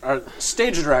right, are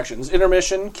stage interactions.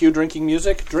 Intermission, cue drinking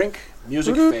music, drink,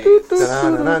 music fades. I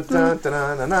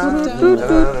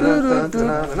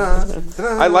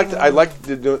like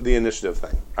the initiative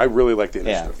thing. I really like the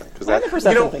initiative thing. Because I that have a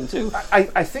perception thing, too.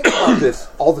 I think about this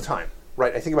all the time,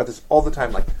 right? I think about this all the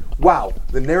time. Like, wow,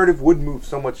 the narrative would move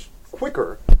so much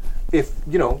quicker if,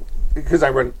 because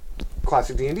I run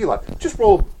classic D&D a lot. Just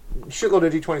roll a shitload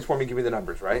of D20s for me, give me the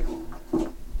numbers, right?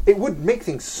 It would make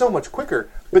things so much quicker.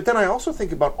 But then I also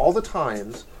think about all the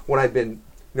times when I've been,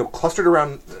 clustered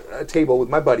around a table with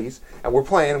my buddies, and we're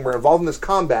playing, and we're involved in this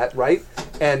combat, right?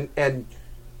 And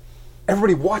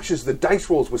everybody watches the dice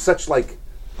rolls with such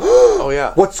oh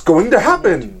yeah. what's going to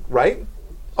happen, right?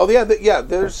 Oh yeah.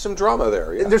 There's some drama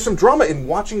there. Yeah. There's some drama in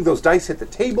watching those dice hit the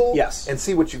table, Yes. and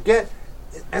see what you get.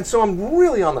 And so I'm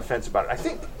really on the fence about it. I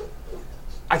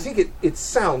think it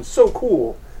sounds so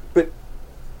cool, but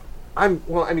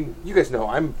you guys know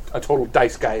I'm a total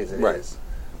dice guy as it is. Right.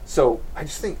 So I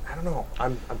just think, I don't know,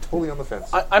 I'm totally on the fence.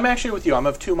 I'm actually with you. I'm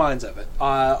of two minds of it.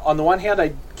 On the one hand,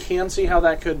 I can see how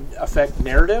that could affect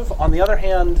narrative. On the other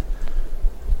hand,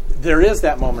 there is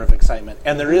that moment of excitement,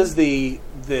 and there is the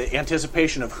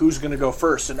anticipation of who's going to go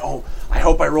first, and I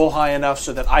hope I roll high enough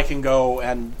so that I can go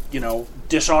and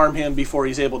disarm him before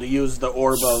he's able to use the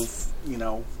orb of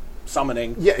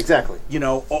summoning. Yeah, exactly.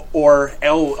 Or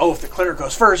if the cleric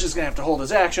goes first, he's going to have to hold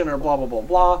his action, or blah blah blah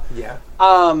blah. Yeah.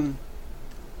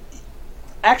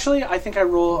 Actually, I think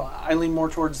I lean more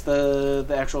towards the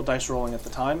actual dice rolling at the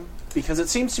time, because it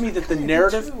seems to me that the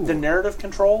narrative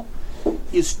control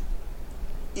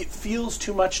it feels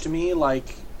too much to me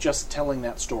like just telling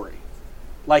that story.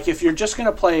 Like, if you're just going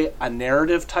to play a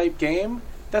narrative type game,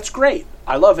 that's great.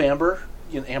 I love Amber,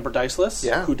 Amber Diceless.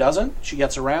 Yeah. Who doesn't? She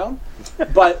gets around.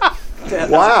 But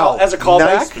Wow. as a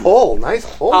callback, Nice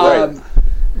pull.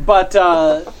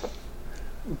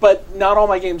 but not all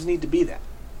my games need to be that.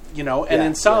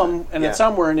 In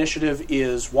some where initiative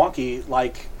is wonky,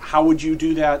 like how would you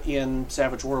do that in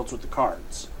Savage Worlds with the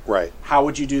cards? Right. How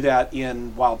would you do that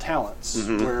in Wild Talents,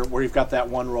 where you've got that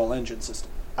one roll engine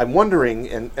system? I'm wondering,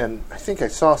 and I think I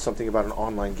saw something about an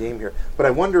online game here, but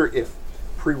I wonder if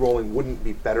pre-rolling wouldn't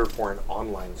be better for an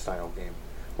online style game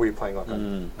where you're playing like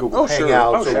on Google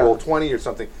Hangouts or Roll20 or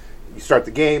something. You start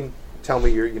the game, tell me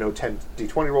your 10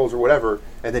 D20 rolls or whatever,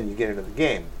 and then you get into the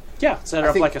game. Yeah, set it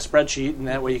up like a spreadsheet, and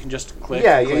that way you can just click.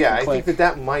 Yeah. And I think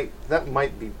that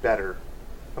might be better.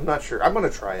 I'm not sure. I'm going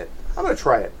to try it.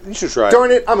 You should try it.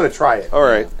 Darn it, I'm going to try it. All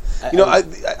right.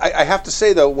 I have to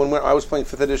say, though, when I was playing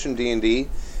 5th edition D&D,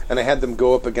 and I had them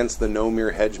go up against the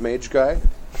Nomir Hedge Mage guy,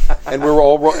 and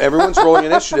everyone's rolling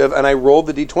initiative, and I rolled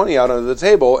the D20 out onto the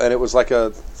table, and it was like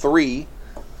a 3,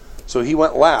 so he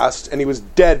went last, and he was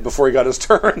dead before he got his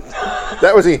turn.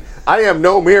 That was I am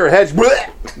Nomir Hedge.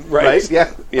 Right?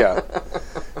 Yeah. Yeah.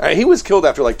 He was killed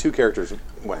after like 2 characters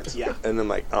went. Yeah. And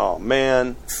then oh,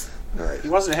 man. All right. He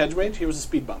wasn't a hedge mage, he was a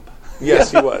speed bump.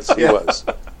 Yes, he was. He was.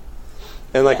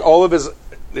 And all of his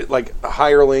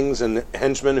hirelings and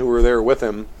henchmen who were there with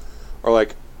him are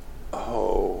like,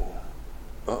 uh-oh.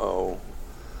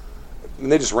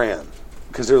 And they just ran.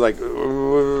 Because they're like,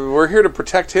 we're here to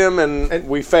protect him, and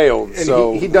we failed. And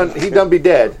so he done be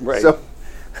dead. Right. So.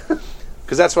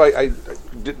 Because that's why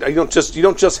you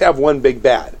don't just have one big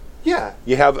bad. Yeah.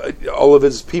 You have all of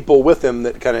his people with him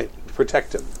that kind of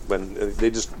protect him when they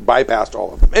just bypassed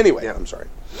all of them. Anyway, I'm sorry.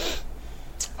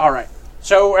 All right.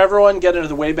 So everyone get into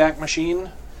the Wayback Machine.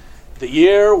 The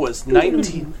year was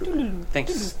 19...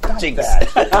 Thanks. Jinx.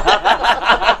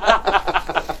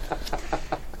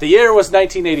 The year was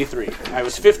 1983. I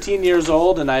was 15 years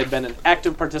old, and I had been an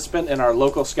active participant in our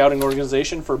local scouting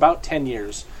organization for about 10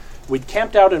 years. We'd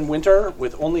camped out in winter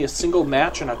with only a single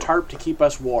match and a tarp to keep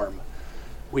us warm.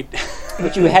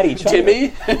 But you had each other.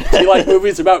 Timmy, do you like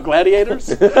movies about gladiators?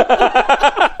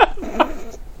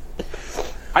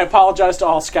 I apologize to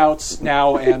all scouts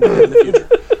now and in the future.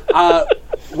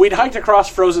 We'd hiked across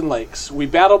frozen lakes. We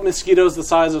battled mosquitoes the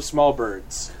size of small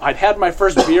birds. I'd had my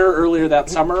first beer earlier that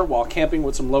summer while camping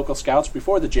with some local scouts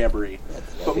before the jamboree.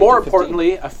 But more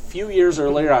importantly, a few years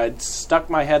earlier, I'd stuck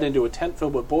my head into a tent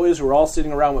filled with boys who were all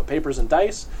sitting around with papers and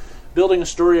dice, building a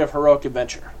story of heroic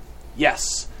adventure.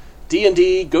 Yes,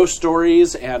 D&D, ghost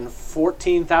stories, and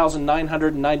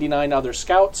 14,999 other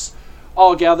scouts,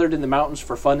 all gathered in the mountains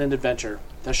for fun and adventure.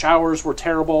 The showers were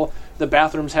terrible, the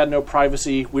bathrooms had no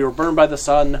privacy, we were burned by the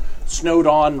sun, snowed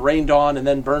on, rained on, and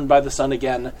then burned by the sun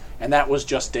again, and that was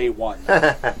just day one.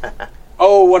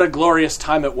 Oh, what a glorious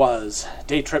time it was.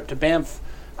 Day trip to Banff,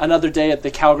 another day at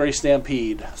the Calgary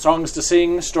Stampede. Songs to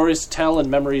sing, stories to tell, and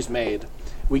memories made.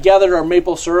 We gathered our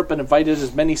maple syrup and invited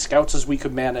as many scouts as we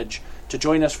could manage to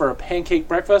join us for a pancake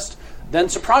breakfast, then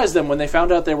surprised them when they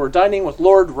found out they were dining with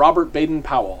Lord Robert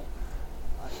Baden-Powell.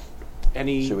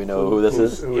 Should we know who this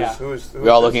is?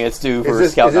 We're all looking at Stu for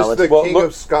is scout this knowledge. the king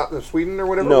of Sweden or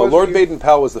whatever? No, it was? Lord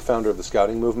Baden-Powell was the founder of the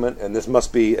scouting movement, and this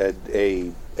must be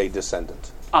a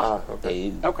descendant.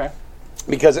 Okay. Okay.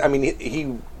 Because, I mean,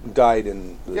 he died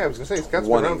in the Yeah, I was going to say, Scott's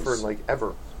been around for,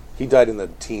 ever. He died in the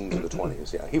teens of the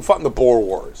 20s, yeah. He fought in the Boer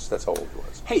Wars. That's how old he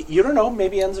was. Hey, you don't know.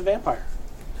 Maybe En's a vampire.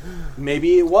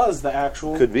 Maybe it was the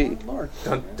actual Could be. Lord.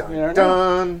 Dun, dun, You never know.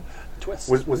 dun. Twist.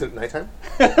 Was it nighttime?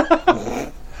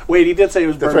 Wait, he did say he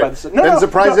was That's burned by right. the sun. That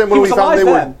surprised them when he we was found they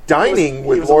alive were then. dining He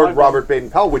with was Lord alive Robert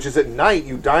Baden-Powell, which is at night.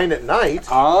 You dine at night.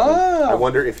 Ah. I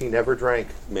wonder if he never drank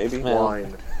Maybe.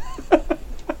 wine.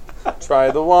 Try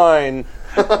the wine.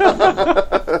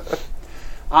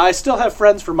 I still have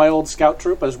friends from my old scout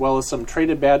troop, as well as some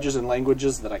traded badges and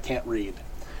languages that I can't read.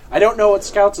 I don't know what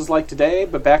Scouts is like today,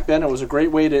 but back then it was a great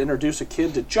way to introduce a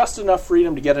kid to just enough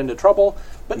freedom to get into trouble,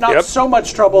 but not so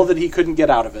much trouble that he couldn't get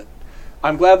out of it.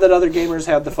 I'm glad that other gamers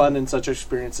had the fun in such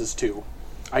experiences too.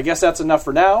 I guess that's enough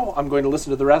for now. I'm going to listen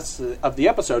to the rest of the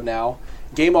episode now.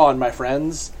 Game on, my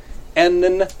friends.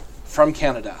 N from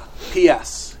Canada.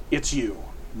 P.S. It's you,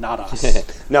 not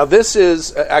us. Now, this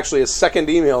is actually a second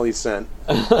email he sent.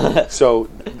 So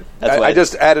I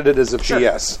just added it as a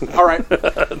PS. All right.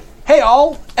 Hey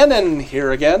all, NN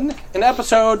here again in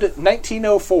episode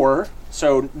 1904.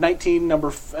 So 19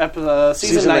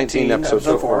 season 19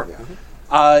 episode 4. Yeah.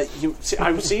 I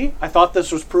thought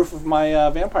this was proof of my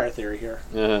vampire theory here.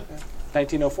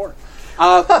 1904.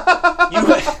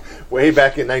 Way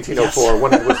back in 1904,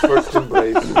 when it was first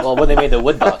embraced. Well, when they made the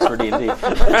wood box for D&D.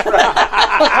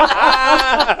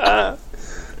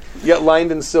 Yeah,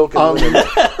 lined in silk and linen.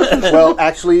 Well,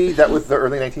 actually, that was the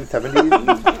early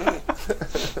 1970s.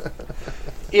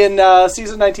 In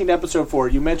season 19, episode 4,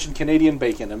 you mentioned Canadian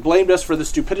bacon and blamed us for the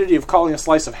stupidity of calling a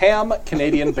slice of ham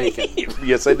Canadian bacon.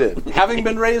 Yes, I did. Having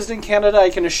been raised in Canada, I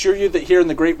can assure you that here in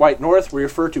the Great White North, we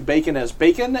refer to bacon as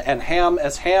bacon and ham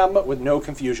as ham with no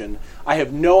confusion. I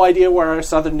have no idea where our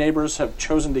southern neighbors have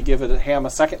chosen to give it ham a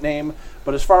second name,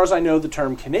 but as far as I know, the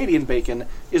term Canadian bacon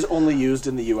is only used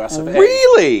in the U.S. of A.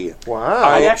 Really? Wow.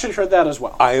 I actually heard that as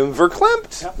well. I am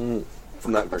verklempt. Yeah.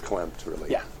 Not verklempt, really.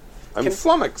 Yeah. I'm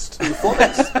flummoxed.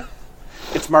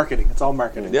 It's marketing. It's all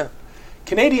marketing. Yeah.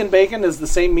 Canadian bacon is the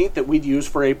same meat that we'd use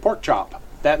for a pork chop.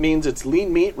 That means it's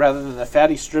lean meat rather than the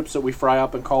fatty strips that we fry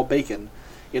up and call bacon.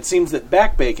 It seems that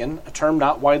back bacon, a term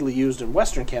not widely used in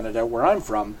Western Canada, where I'm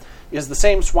from, is the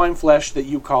same swine flesh that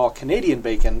you call Canadian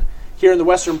bacon. Here in the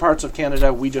western parts of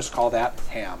Canada, we just call that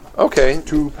ham. Okay.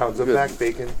 2 pounds of back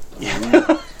bacon.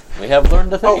 We have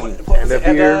learned a thing. And a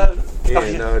beer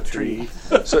in a tree.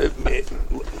 So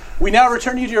we now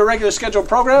return you to your regular scheduled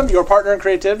program, your partner in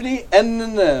creativity,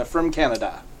 N from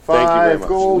Canada. Thank you very 5 much.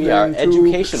 golden We are tubes.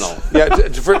 educational.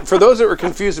 yeah, for those that were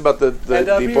confused about the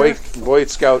Boy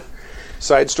Scout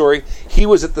side story, he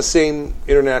was at the same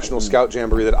International Scout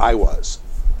Jamboree that I was.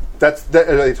 Are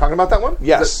they talking about that one?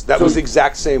 Yes, that was the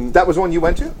exact same. That was the one you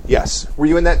went to? Yes. Were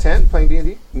you in that tent playing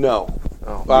D&D? No.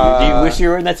 Oh. Do you wish you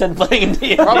were in that tent playing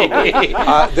D&D? Probably.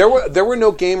 There were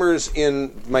no gamers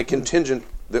in my contingent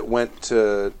that went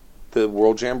to the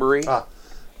World Jamboree.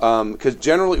 Because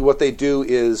generally what they do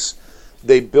is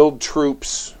they build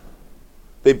troops.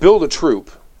 They build a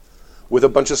troop with a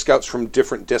bunch of scouts from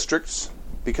different districts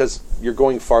because you're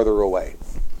going farther away,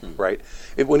 right?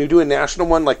 When you do a national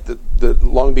one, like the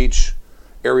Long Beach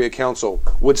Area Council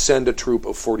would send a troop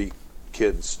of 40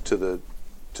 kids to the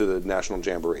National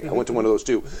Jamboree. I went to one of those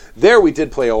too. There we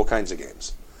did play all kinds of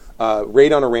games.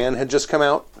 Raid on Iran had just come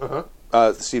out.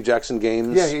 Steve Jackson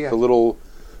Games. Yeah. The little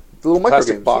micro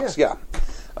plastic games, box. Yeah.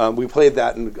 We played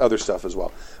that and other stuff as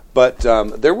well. But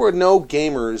there were no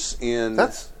gamers in.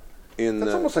 That's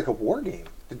almost like a war game.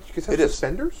 Did you guys have It is.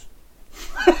 suspenders?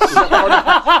 Is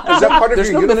that part of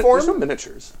your uniform? There's no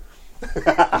miniatures. Did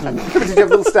you have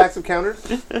little stacks of counters?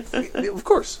 Of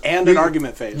course. And an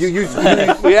argument phase. You used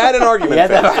We had an argument. Yeah,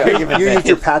 that phase, yeah. argument. you used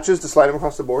your patches to slide them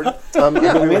across the board. I mean,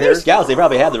 they're scouts. They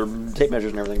probably had their tape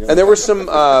measures and everything. And there were some.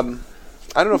 I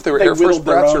don't know if they were they Air Force whittled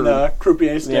their brats own or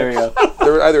croupier sticks. There you go. they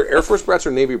were either Air Force brats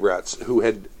or Navy brats who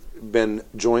had been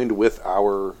joined with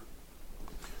our.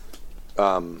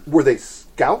 Were they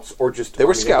scouts or just? They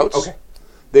were Army, Navy? scouts. Okay.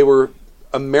 They were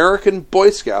American Boy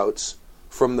Scouts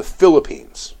from the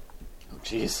Philippines.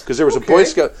 Jeez. Because there was a Boy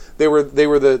Scout. They were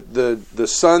the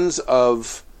sons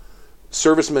of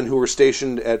servicemen who were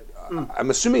stationed at. I'm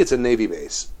assuming it's a Navy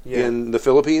base in the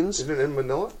Philippines. Isn't it in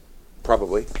Manila?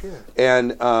 Probably. Yeah.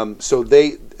 And so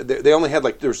they only had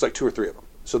there was 2 or 3 of them.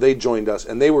 So they joined us,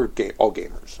 and they were all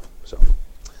gamers. So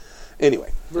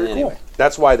anyway, Cool.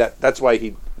 that's why that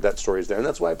story is there, and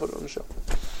that's why I put it on the show.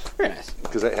 Very nice.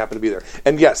 Because I happened to be there.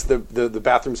 And yes, the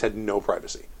bathrooms had no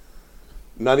privacy.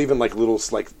 Not even little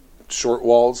short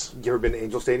walls. You ever been to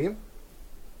Angel Stadium?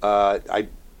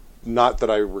 Not that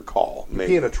I recall. Pee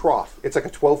Maybe. in a trough. It's like a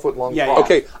 12-foot long Yeah, trough. yeah.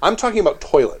 Okay, I'm talking about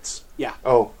toilets. Yeah.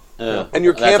 Oh. And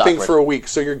you're That's camping awkward. for a week,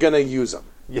 so you're going to use them.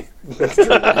 Yeah.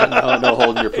 No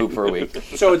holding your poop for a week.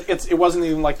 So it wasn't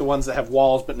even like the ones that have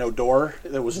walls but no door.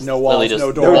 There was no walls, Literally just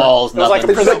no door. walls, it was like a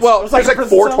nothing. prison. Well, it was like There's a like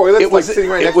prison 4 cell. toilets sitting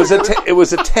right next to each other. It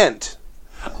was a tent.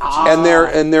 And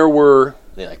there were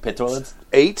They like pit toilets?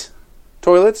 8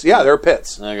 toilets. Yeah, there were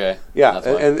pits. Okay. Yeah, That's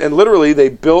fine. and literally they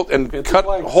built and Pits cut and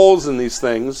planks. holes in these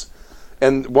things.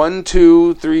 And 1,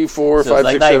 2, 3, 4, So 5, it's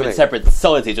like 6, not 7, even 8. separate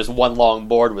solids, it's just one long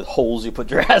board with holes you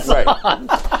put your ass Right. on.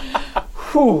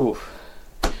 Whew.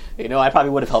 You know, I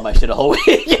probably would have held my shit a whole week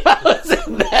if I was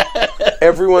in that.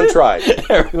 Everyone tried.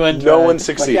 Everyone No tried. one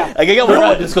succeeded. Yeah. I can get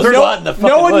one just go squat in the fucking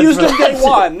No one woods used for them day that.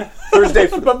 one, Thursday,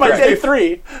 but by day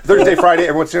 3, Thursday, Friday,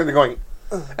 everyone's sitting there going,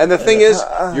 And the thing is,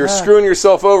 you're screwing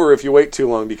yourself over if you wait too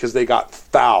long because they got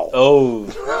foul.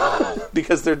 Oh.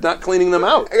 Because they're not cleaning them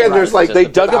out. And there's like They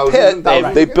dug a pit,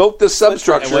 they built this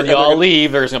substructure, And when you all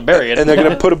leave, they're just going to bury it. and they're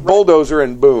going to put a bulldozer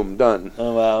and boom, done.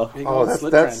 Oh, wow. Big Oh, old that's-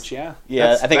 slit that's- trench, yeah.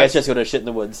 Yeah, I think I just go to shit in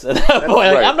the woods. At that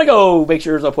point, right. I'm going to go make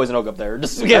sure there's no poison oak up there.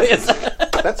 Just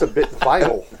That's a bit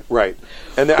vital. Right.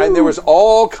 And there was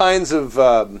all kinds of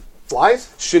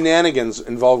Flies? shenanigans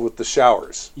involved with the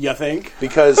showers. You think?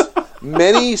 Because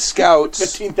many scouts...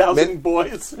 15,000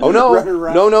 boys. Oh, no. running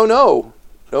around. No.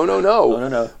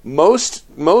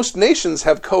 Most nations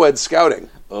have co-ed scouting.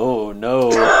 Oh,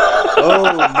 no.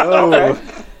 Oh, no.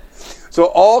 So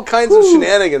all kinds of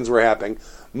shenanigans were happening,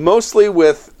 mostly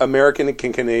with American and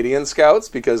Canadian scouts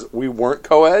because we weren't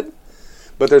co-ed,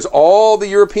 but there's all the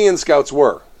European scouts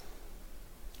were,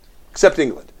 except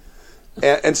England,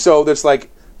 and so there's like,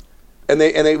 and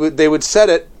they would set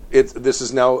it. This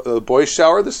is now the boys'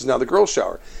 shower. This is now the girls'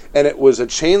 shower, and it was a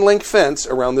chain link fence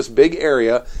around this big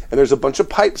area, and there's a bunch of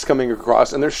pipes coming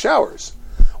across, and there's showers.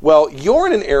 Well, you're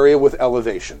in an area with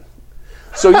elevation.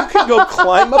 So you can go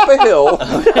climb up a hill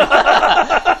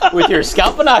With your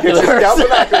scout binoculars.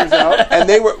 and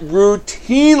they were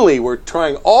routinely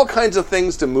trying all kinds of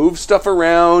things to move stuff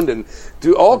around and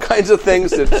do all kinds of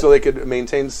things so they could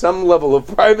maintain some level of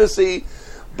privacy.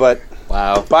 But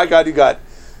Wow. by God, you got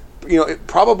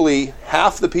probably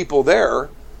half the people there.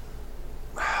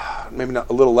 Maybe not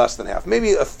a little less than half.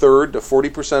 Maybe a third to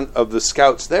 40% of the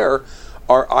scouts there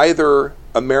are either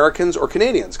Americans or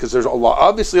Canadians because there's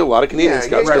obviously a lot of Canadian Yeah,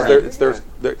 scouts yeah, because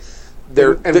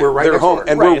they're we're right they're next home door.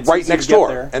 and Right, we're it's right easy to next get door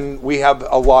there. and we have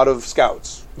a lot of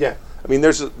scouts. Yeah. I mean,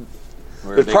 there's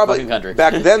We're a big probably fucking country.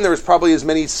 back then there was probably as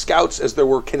many scouts as there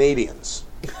were Canadians.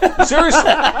 Seriously,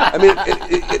 I mean,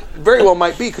 it very well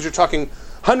might be because you're talking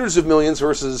hundreds of millions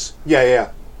versus Yeah.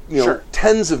 Sure.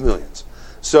 tens of millions.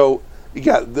 So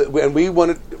yeah, and we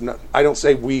wanted. I don't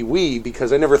say we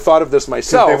because I never thought of this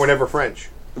myself. They were never French.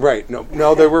 Right?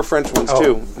 No, there were French ones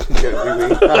too.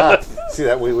 Yeah, oui. See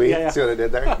that oui. Yeah. See what I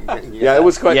did there? Yeah, it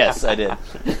was quite. Yes, I did.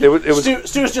 It was.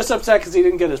 Stu's just upset because he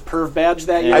didn't get his perv badge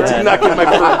that year. I did not get my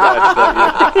perv badge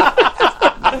that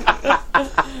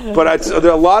year. But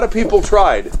a lot of people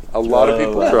tried. A lot of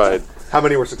people tried. How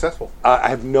many were successful? I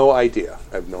have no idea.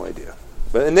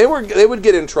 But they would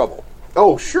get in trouble.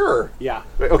 Oh, sure. Yeah.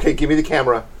 Okay, give me the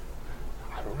camera.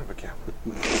 I don't have a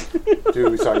camera.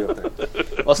 Dude, we saw you up there.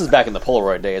 Well, this is back in the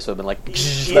Polaroid days, so I've been like,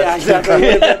 Yeah,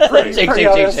 exactly. Pretty shake,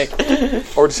 honest. shake,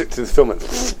 shake. Or to film it.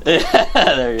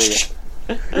 There you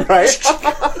go. Right?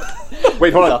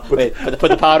 Wait, hold on. Wait, put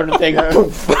the powder in the thing.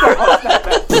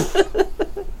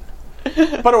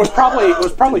 But it was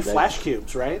probably flash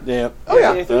cubes, right? Yeah. Oh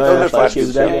yeah, I think those so. are flash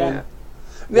cubes, cubes. yeah.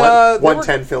 There were-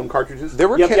 110 film cartridges? There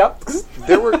were Yep.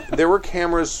 there were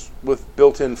cameras with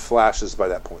built-in flashes by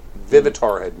that point.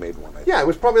 Vivitar had made one. I think. Yeah, it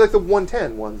was probably like the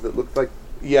 110 ones that looked like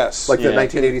Yes. the Yeah.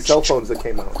 1980 cell phones that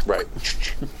came out. right.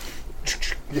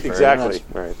 Exactly.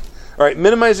 Right. All right.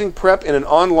 Minimizing prep in an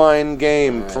online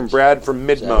game from Brad from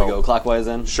There we go, Midmo. clockwise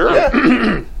then. Sure.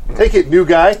 Take it, new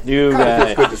guy. New God, guy.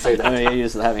 it feels good to say that. I mean, you're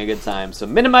just having a good time. So,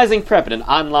 minimizing prep in an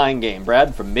online game.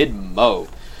 Brad from Mid-Mo.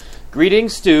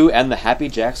 Greetings, Stu, and the Happy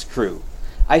Jacks crew.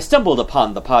 I stumbled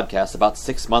upon the podcast about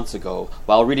 6 months ago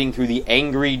while reading through the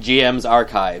Angry GM's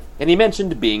archive, and he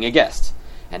mentioned being a guest.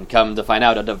 And come to find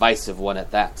out, a divisive one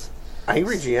at that.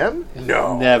 Angry GM?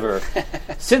 No. Never.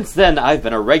 Since then, I've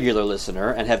been a regular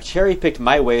listener and have cherry-picked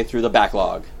my way through the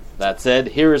backlog. That said,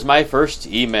 here is my first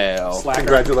email. Slacker.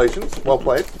 Congratulations. Well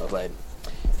played. Well played.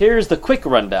 Here's the quick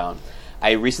rundown.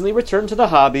 I recently returned to the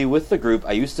hobby with the group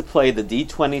I used to play the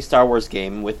D20 Star Wars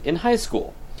game with in high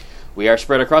school. We are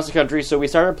spread across the country, so we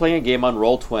started playing a game on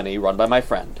Roll20 run by my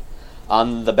friend.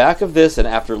 On the back of this, and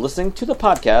after listening to the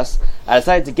podcast, I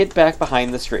decided to get back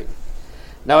behind the screen.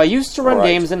 Now, I used to run All right.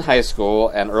 games in high school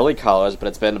and early college, but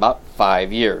it's been about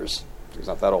 5 years. He's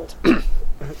not that old.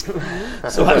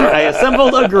 So I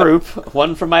assembled a group,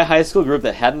 one from my high school group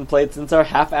that hadn't played since our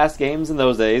half-assed games in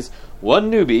those days,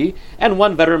 one newbie, and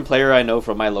one veteran player I know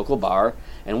from my local bar,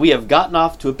 and we have gotten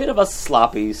off to a bit of a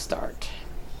sloppy start.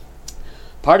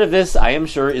 Part of this, I am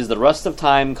sure, is the rust of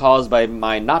time caused by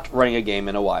my not running a game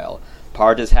in a while.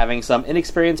 Part is having some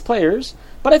inexperienced players,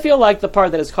 but I feel like the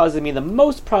part that is causing me the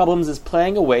most problems is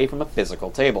playing away from a physical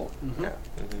table.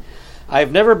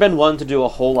 I've never been one to do a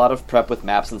whole lot of prep with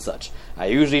maps and such. I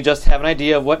usually just have an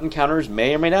idea of what encounters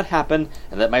may or may not happen,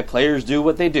 and let my players do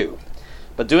what they do.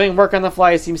 But doing work on the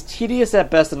fly seems tedious at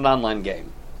best in an online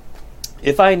game.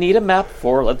 If I need a map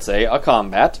for, let's say, a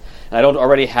combat, and I don't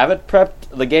already have it prepped,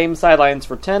 the game sidelines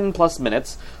for 10 plus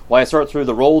minutes while I sort through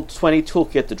the Roll20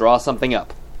 toolkit to draw something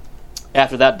up.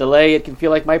 After that delay, it can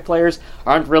feel like my players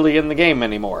aren't really in the game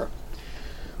anymore.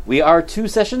 We are 2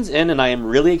 sessions in, and I am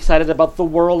really excited about the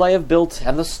world I have built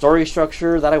and the story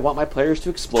structure that I want my players to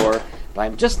explore, but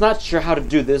I'm just not sure how to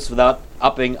do this without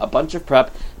upping a bunch of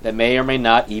prep that may or may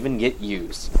not even get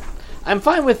used. I'm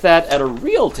fine with that at a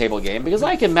real table game, because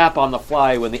I can map on the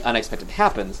fly when the unexpected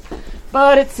happens,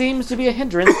 but it seems to be a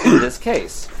hindrance in this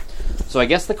case. So I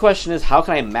guess the question is, how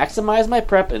can I maximize my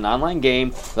prep in an online game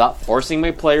without forcing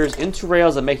my players into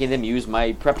rails and making them use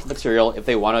my prepped material if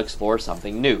they want to explore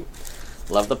something new?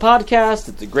 Love the podcast.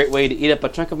 It's a great way to eat up a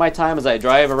chunk of my time as I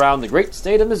drive around the great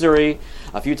state of Missouri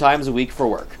a few times a week for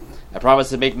work. I promise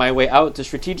to make my way out to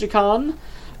Strategicon.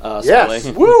 Yes.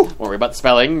 Spelling. Woo! Don't worry about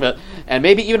spelling, and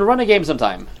maybe even run a game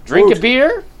sometime. Drink a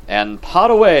beer and pot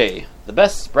away. The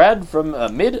best spread from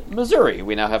mid-Missouri,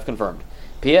 we now have confirmed.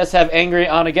 P.S. Have Angry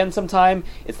on again sometime.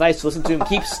 It's nice to listen to him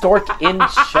keep Stork in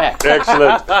check.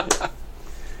 Excellent.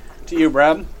 To you,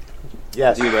 Brad.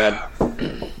 Yes. To you,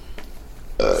 Brad.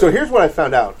 So here's what I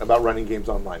found out about running games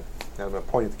online. And I'm going to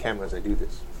point at the camera as I do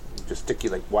this.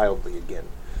 Gesticulate wildly again.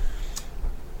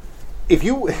 If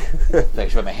you I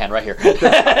should put my hand right here.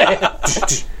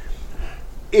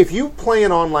 if you play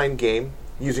an online game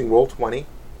using Roll20,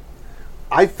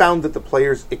 I found that the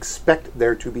players expect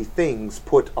there to be things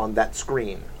put on that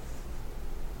screen.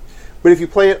 But if you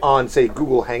play it on, say,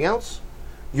 Google Hangouts,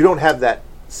 you don't have that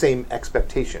same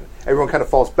expectation. Everyone kind of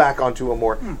falls back onto a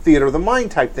more theater of the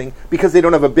mind type thing because they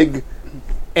don't have a big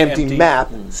empty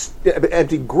map,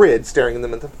 empty grid staring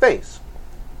them in the face.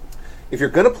 If you're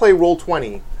going to play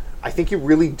Roll20, I think you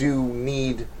really do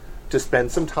need to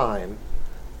spend some time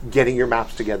getting your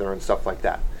maps together and stuff like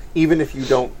that, even if you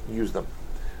don't use them.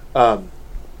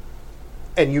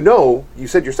 And you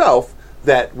said yourself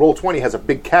that Roll20 has a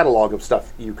big catalog of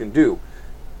stuff you can do.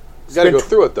 You got to go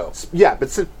through it, though. Yeah, but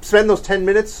spend those 10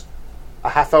 minutes, a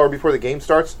half hour before the game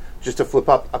starts, just to flip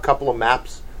up a couple of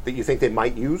maps that you think they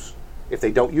might use. If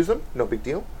they don't use them, no big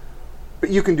deal. But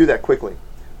you can do that quickly.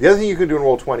 The other thing you can do in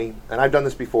Roll20, and I've done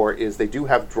this before, is they do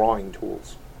have drawing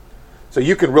tools. So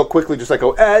you can real quickly just like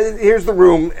go, here's the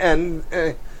room, and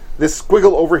this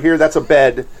squiggle over here, that's a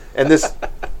bed, and this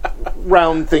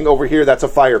round thing over here, that's a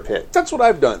fire pit. That's what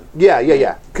I've done.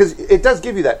 Yeah. Because it does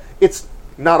give you that. It's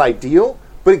not ideal,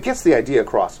 but it gets the idea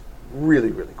across really,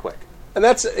 really quick. And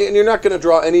you're not going to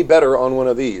draw any better on one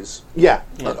of these. Yeah.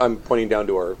 I'm pointing down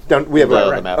to our... We have The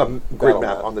a grid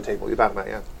map on the table. The battle map,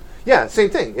 yeah. Yeah, same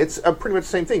thing. It's pretty much the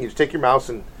same thing. You just take your mouse,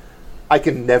 and I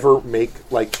can never make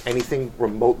like anything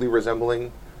remotely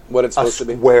resembling what it's a supposed to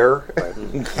be. Square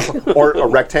or a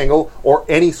rectangle or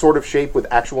any sort of shape with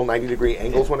actual 90-degree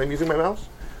angles when I'm using my mouse.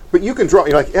 But you can draw.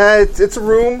 You're like, it's a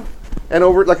room, and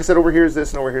over, like I said, over here is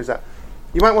this, and over here is that.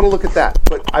 You might want to look at that.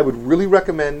 But I would really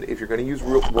recommend, if you're going to use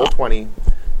Roll20,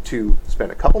 to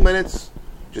spend a couple minutes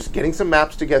just getting some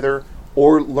maps together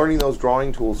or learning those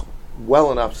drawing tools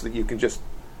well enough so that you can just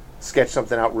sketch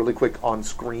something out really quick on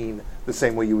screen the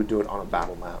same way you would do it on a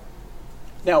battle map.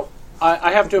 Now,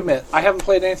 I have to admit, I haven't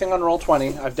played anything on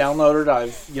Roll20. I've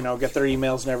downloaded, get their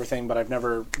emails and everything, but I've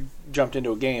never jumped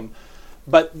into a game.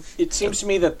 But it seems to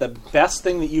me that the best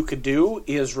thing that you could do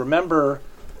is remember,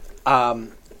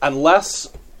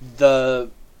 unless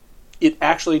it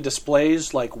actually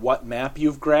displays like what map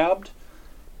you've grabbed,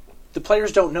 the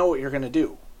players don't know what you're going to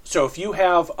do. So if you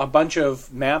have a bunch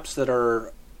of maps that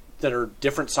are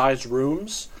different sized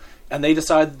rooms, and they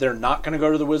decide they're not going to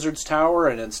go to the Wizard's Tower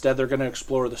and instead they're going to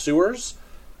explore the sewers,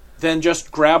 then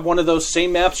just grab one of those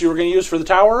same maps you were going to use for the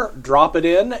tower, drop it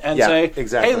in, and say,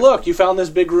 exactly. hey, look, you found this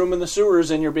big room in the sewers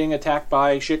and you're being attacked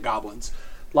by shit goblins.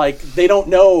 Like, they don't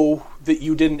know that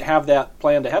you didn't have that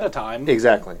planned ahead of time.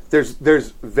 Exactly.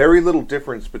 There's very little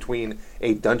difference between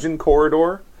a dungeon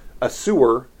corridor, a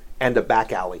sewer, and a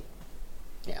back alley.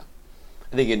 Yeah.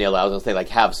 I think you nailed it. I was going to say, like,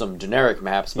 have some generic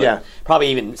maps, but probably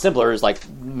even simpler is, like,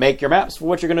 make your maps for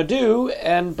what you're going to do,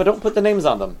 but don't put the names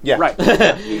on them. Yeah. Right.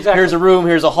 Exactly. Here's a room,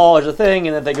 here's a hall, here's a thing,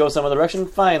 and if they go some other direction,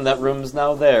 fine, that room's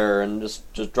now there, and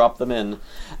just drop them in.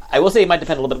 I will say it might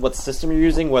depend a little bit what system you're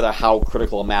using, whether how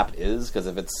critical a map is, because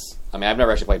if it's... I mean, I've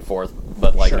never actually played 4th,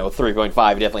 but,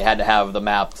 3.5, you definitely had to have the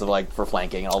maps of, for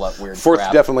flanking and all that weird 4th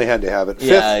crap. definitely had to have it.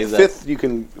 5th, you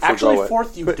can forgo Actually, it.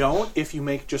 4th you don't if you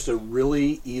make just a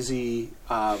really easy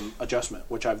adjustment,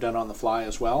 which I've done on the fly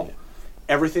as well. Yeah.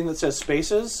 Everything that says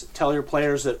spaces, tell your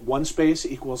players that one space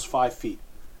equals 5 feet.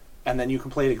 And then you can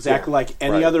play it exactly like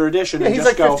any other edition and he's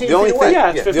just like go... 15 feet away.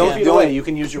 Yeah, it's 15 feet away. You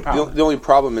can use your power. The only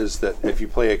problem is that if you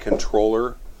play a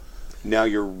controller, now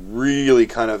you're really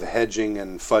kind of hedging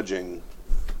and fudging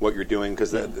what you're doing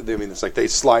because it's like they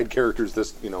slide characters.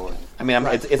 I mean,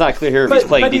 it's not clear here if he's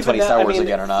playing even D20 that, Star Wars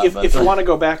again or not. If you want to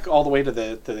go back all the way to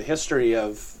the history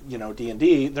of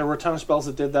D&D, there were a ton of spells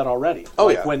that did that already. Oh,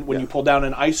 like yeah. when you pulled down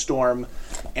an ice storm,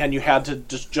 and you had to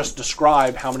just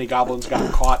describe how many goblins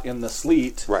got caught in the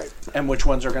sleet, Right. and which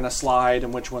ones are going to slide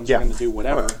and which ones are going to do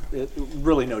whatever.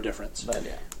 Really no difference. But,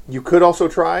 yeah. You could also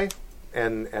try,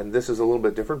 and this is a little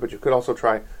bit different, but you could also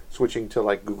try switching to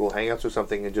like Google Hangouts or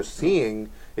something and just seeing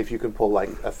if you can pull like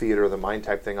a Theater of the Mind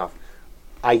type thing off.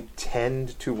 I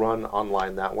tend to run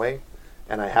online that way,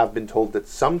 and I have been told that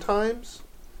sometimes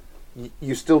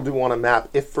you still do want a map,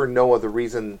 if for no other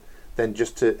reason than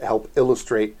just to help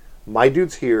illustrate my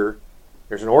dude's here,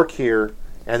 there's an orc here,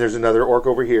 and there's another orc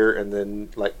over here, and then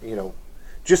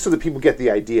just so that people get the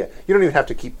idea. You don't even have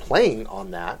to keep playing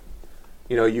on that.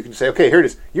 You can say, okay, here it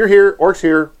is. You're here, orcs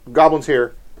here, goblins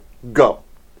here, go.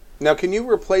 Now, can you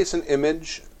replace an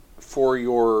image for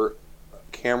your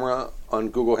camera on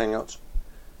Google Hangouts?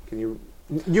 You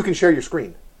can share your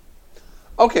screen.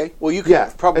 Okay, well, you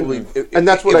can probably... And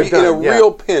that's what I've done. In a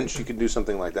real pinch, you can do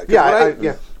something like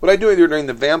that. What I do during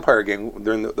the vampire game,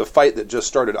 during the fight that just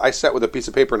started, I sat with a piece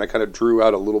of paper and I kind of drew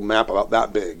out a little map about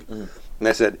that big. Mm-hmm. And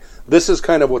I said, this is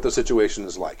kind of what the situation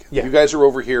is like. Yeah. You guys are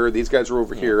over here, these guys are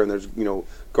over here, and there's,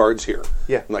 guards here.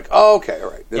 Yeah. I'm like, oh, okay,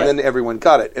 all right. And then everyone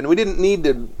got it. And we didn't need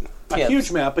to... A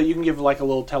huge map, but you can give like a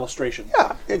little telestration.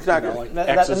 Yeah, exactly. Like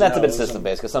that's a bit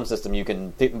system-based, because some system you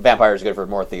can... Vampires are good for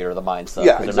more Theater of the Mind stuff,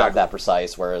 yeah, because they're not that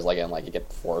precise, whereas, again, like you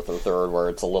get fourth or third, where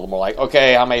it's a little more like,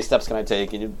 okay, how many steps can I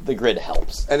take? And the grid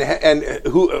helps. And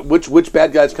which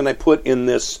bad guys can I put in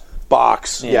this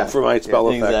box for my spell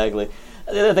effect? Exactly.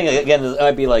 The other thing, again, is, it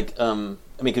might be like...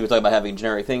 because we talk about having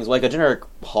generic things, like a generic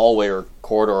hallway or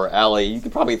corridor or alley, you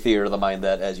could probably Theater of the Mind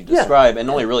that as you describe, and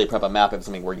only really prep a map if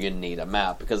something where you need a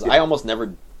map. Because I almost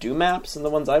never do maps in the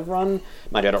ones I've run.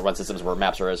 Mind you, I don't run systems where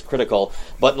maps are as critical.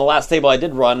 But in the last table I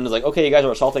did run, it was like, okay, you guys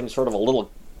are assaulting sort of a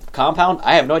little compound.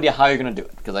 I have no idea how you're going to do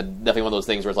it. Because I'm definitely one of those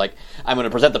things where it's like, I'm going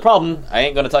to present the problem, I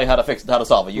ain't going to tell you how to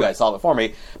solve it. You guys solve it for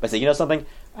me. But I say, you know something?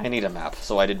 I need a map.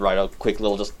 So I did write a quick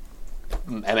little just...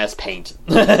 MS Paint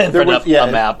and print up a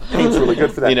map. Paint's really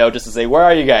good for that. Just to say, where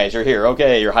are you guys? You're here.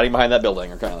 Okay, you're hiding behind that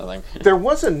building, or kind of thing. There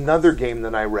was another game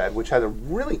that I read which had a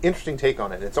really interesting take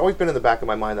on it. It's always been in the back of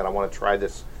my mind that I want to try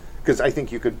this, because I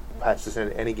think you could patch this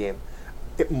into any game.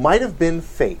 It might have been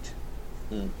Fate.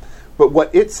 But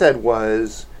what it said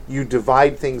was you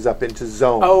divide things up into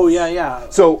zones. Oh, yeah.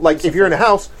 So, like, if you're in a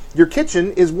house, your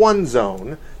kitchen is one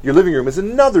zone, your living room is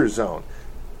another zone.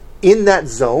 In that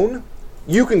zone...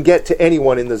 you can get to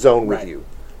anyone in the zone with you.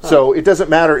 So it doesn't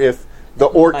matter if the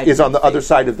orc is on the other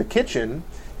side of the kitchen.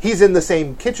 He's in the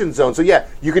same kitchen zone. So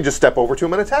you can just step over to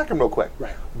him and attack him real quick.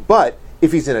 Right. But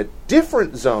if he's in a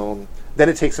different zone, then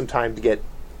it takes some time to get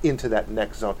into that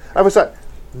next zone. I always thought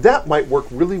that might work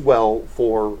really well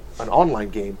for an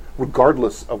online game,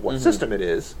 regardless of what system it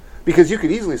is. Because you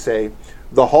could easily say,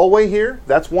 the hallway here,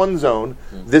 that's one zone.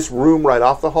 This room right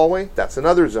off the hallway, that's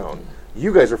another zone.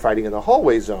 You guys are fighting in the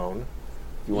hallway zone.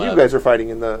 You guys are fighting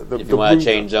in the if you want to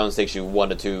change zones, takes you 1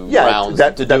 to 2 rounds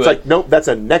to do that's it. Like, nope, that's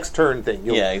a next turn thing.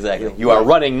 Exactly. You are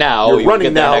running now. You're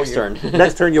running now. Next turn.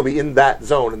 Next turn, you'll be in that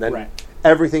zone, and then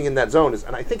everything in that zone is.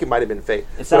 And I think it might have been Fate.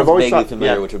 It sounds vaguely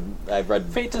familiar, which I've read.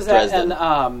 Fate does Dresden. that,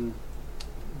 and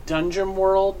Dungeon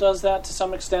World does that to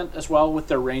some extent as well, with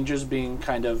their ranges being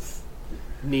kind of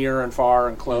near and far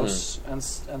and close and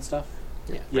stuff.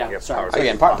 Yeah, sorry.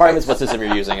 Again, part of it's what system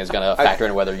you're using is going to factor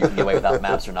in whether you can get away without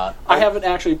maps or not. I haven't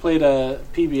actually played a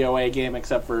PBOA game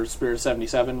except for Spirit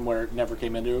 77, where it never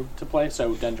came into play,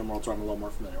 so Dungeon World's what I'm a little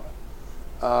more familiar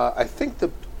with. I think the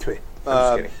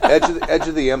Edge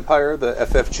of the Empire, the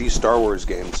FFG Star Wars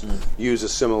games, use a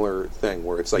similar thing,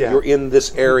 where it's like you're in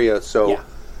this area, so...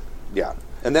 Yeah.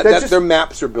 And their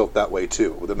maps are built that way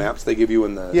too. The maps they give you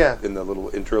in the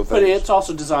little intro thing. But it's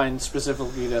also designed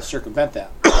specifically to circumvent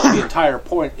that. The entire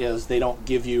point is they don't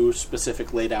give you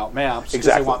specific laid out maps because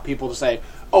they want people to say,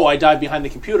 "Oh, I died behind the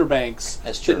computer banks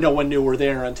that no one knew were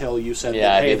there until you said,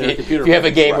 hey, they're computer banks." If you have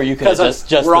a game where you can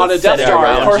just we're on a Death Star,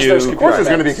 of course there's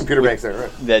going to be computer banks there,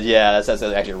 right? That's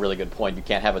actually a really good point. You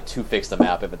can't have a two-fix the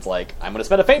map if it's like, I'm going to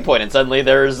spend a fate point and suddenly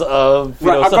there's a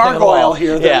gargoyle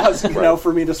here that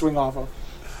for me to swing off of.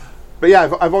 But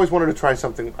yeah, I've always wanted to try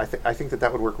something. I think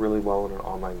that would work really well in an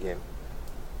online game,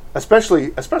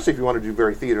 especially if you want to do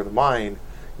very Theater of the Mind.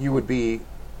 You would be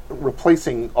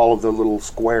replacing all of the little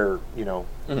square,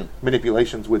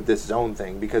 manipulations with this zone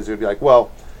thing, because it would be like,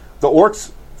 well, the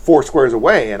orc's 4 squares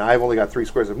away, and I've only got 3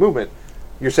 squares of movement.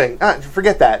 You're saying,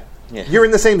 forget that. Yeah. You're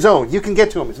in the same zone. You can get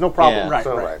to them. It's no problem. Yeah. Right.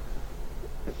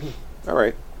 All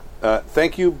right.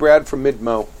 Thank you, Brad from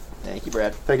Midmo. Thank you,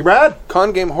 Brad. Thank you, Brad.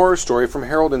 Con game horror story from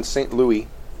Harold in St. Louis.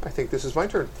 I think this is my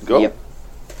turn. Go. Yep.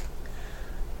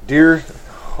 Dear,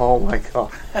 oh my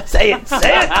God. Say it. Say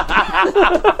it.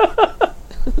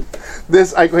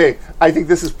 I think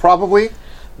this is probably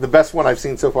the best one I've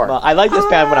seen so far. Well, I liked this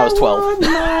band when I was 12.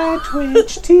 My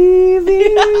Twitch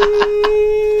TV.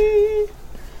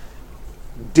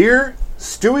 Dear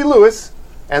Stewie Lewis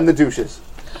and the Douches.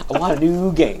 I want a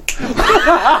new game.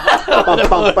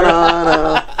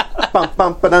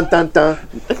 Bum-bum-ba-dun-dun.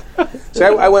 See,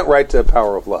 I went right to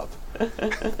Power of Love.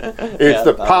 It's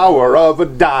the power of a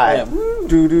die. Yeah.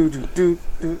 Do do do do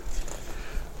do.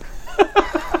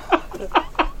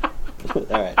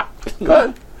 All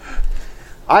right.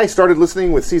 I started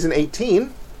listening with season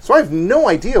 18, so I have no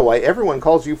idea why everyone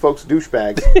calls you folks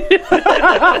douchebags.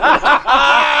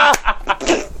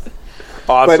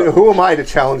 Awesome. But who am I to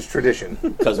challenge tradition?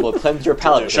 Because we'll cleanse your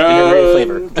palate with a great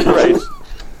flavor. Right.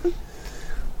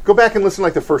 Go back and listen to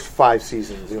like the first 5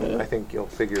 seasons. I think you'll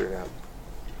figure it out.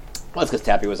 Well, it's because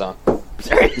Tappy was on.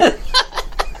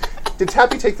 Did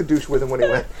Tappy take the douche with him when he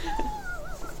went?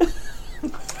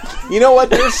 You know what?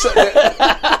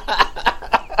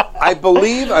 I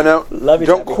believe, I know, Love you,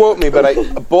 don't Tappy. quote me,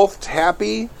 but both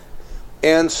Tappy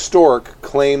and Stork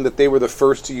claim that they were the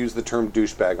first to use the term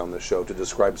douchebag on the show to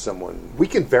describe someone. We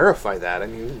can verify that. I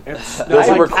mean, There's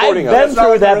a recording I've of been it.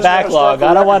 through that backlog.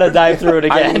 I don't want to dive through it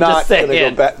again. I'm not Just going to go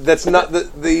saying. back. That's not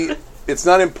the it's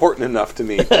not important enough to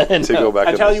me to go back.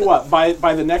 I and tell you listen. what,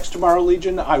 by the next Tomorrow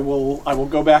Legion, I will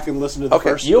go back and listen to the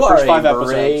Okay. first, You the are first 5 a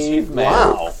brave episodes. man.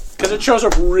 wow. Because it shows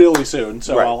up really soon,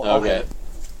 so Right. I'll Okay. get it.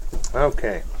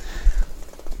 Okay.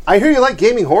 I hear you like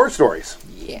gaming horror stories.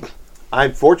 Yeah.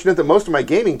 I'm fortunate that most of my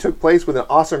gaming took place with an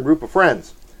awesome group of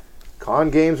friends. Con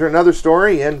games are another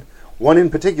story, and one in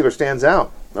particular stands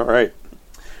out. All right.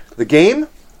 The game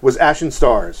was Ashen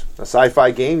Stars, a sci-fi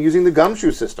game using the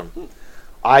Gumshoe system.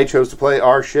 I chose to play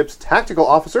our ship's tactical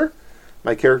officer.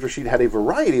 My character sheet had a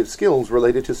variety of skills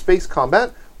related to space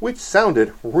combat, which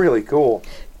sounded really cool.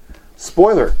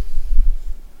 Spoiler,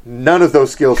 none of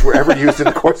those skills were ever used in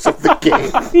the course of the game.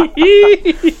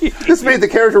 This made the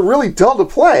character really dull to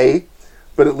play,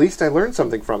 but at least I learned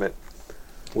something from it.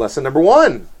 Lesson number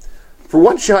 1. For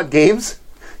one-shot games,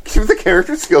 give the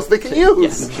character skills they can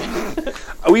use.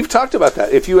 We've talked about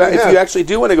that. If you actually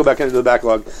do want to go back into the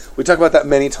backlog, we talk about that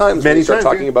many times. When we start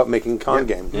talking about making con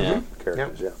game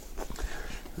characters. Yeah.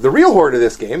 The real horror to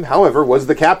this game, however, was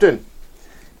the captain.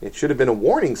 It should have been a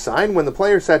warning sign when the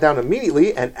player sat down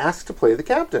immediately and asked to play the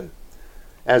captain.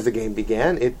 As the game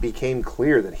began, it became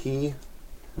clear that he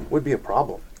would be a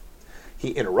problem. He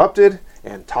interrupted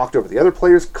and talked over the other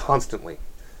players constantly.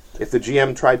 If the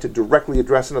GM tried to directly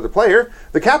address another player,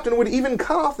 the captain would even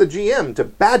cut off the GM to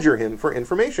badger him for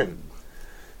information.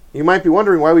 You might be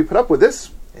wondering why we put up with this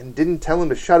and didn't tell him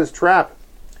to shut his trap.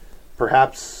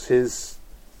 Perhaps his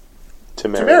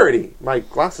temerity. My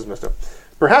glasses messed up.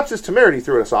 Perhaps his temerity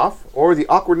threw us off, or the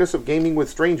awkwardness of gaming with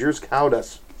strangers cowed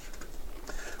us.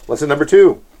 Lesson number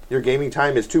 2. Your gaming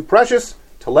time is too precious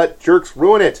to let jerks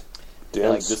ruin it.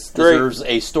 Damn Like, this straight. deserves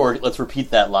a story. Let's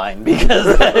repeat that line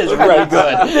because that is really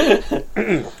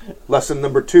good. Lesson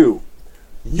number 2.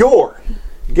 Your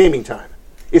gaming time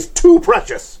is too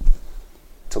precious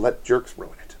to let jerks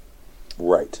ruin it.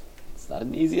 Right. It's not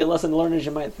an easy lesson to learn as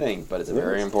you might think, but it's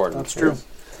very important. That's true.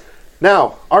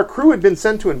 Now, our crew had been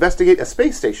sent to investigate a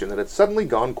space station that had suddenly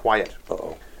gone quiet.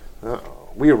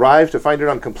 We arrived to find it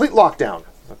on complete lockdown.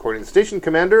 According to the station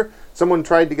commander, someone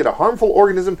tried to get a harmful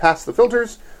organism past the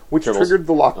filters, which Tribbles. triggered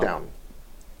the lockdown.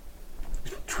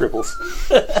 Tribbles.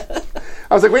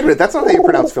 I was like, wait a minute, that's not how you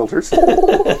pronounce filters.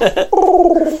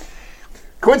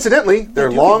 Coincidentally, their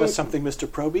They do long... give us something, Mr.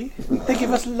 Proby. They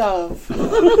give us love.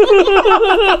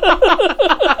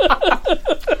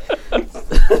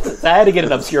 I had to get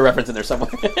an obscure reference in there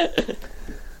somewhere.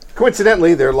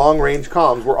 Coincidentally, their long-range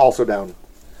comms were also down.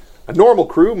 A normal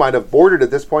crew might have boarded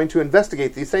at this point to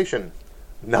investigate the station.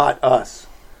 Not us.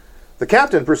 The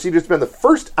captain proceeded to spend the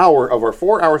first hour of our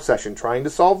 4-hour session trying to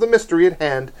solve the mystery at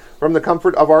hand from the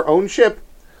comfort of our own ship,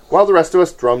 while the rest of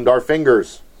us drummed our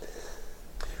fingers.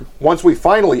 Once we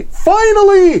finally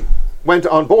went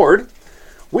on board,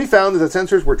 we found that the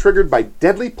sensors were triggered by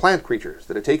deadly plant creatures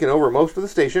that had taken over most of the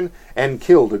station and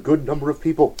killed a good number of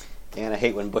people. And I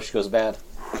hate when Bush goes bad.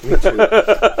 Me too.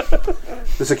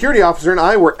 The security officer and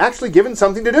I were actually given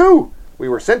something to do. We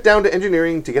were sent down to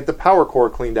engineering to get the power core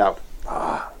cleaned out.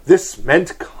 This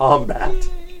meant combat.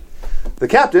 The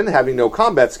captain, having no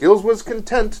combat skills, was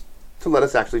content to let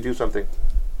us actually do something.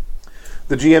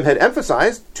 The GM had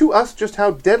emphasized to us just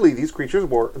how deadly these creatures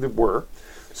were,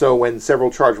 so when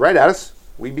several charged right at us,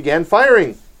 we began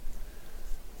firing.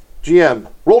 GM,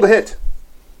 roll to hit.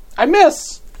 I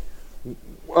miss.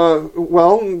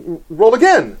 Well, roll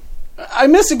again. I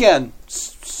miss again.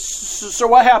 So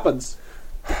what happens?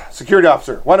 Security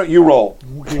officer, why don't you roll?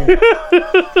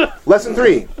 Lesson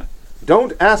 3.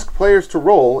 Don't ask players to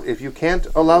roll if you can't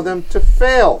allow them to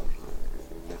fail.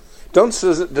 Don't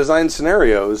design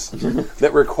scenarios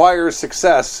that require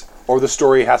success or the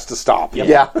story has to stop.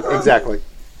 Yeah, exactly.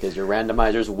 Because your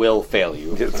randomizers will fail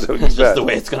you. It's so It's just bad. the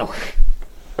way it's going to work.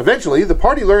 Eventually, the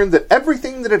party learned that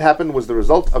everything that had happened was the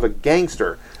result of a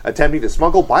gangster attempting to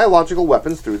smuggle biological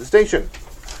weapons through the station.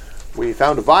 We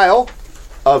found a vial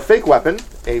of fake weapon.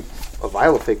 A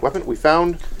vial of fake weapon. We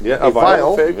found A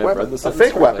vial of fake I've weapon. read the a sentence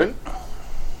fake correctly. weapon.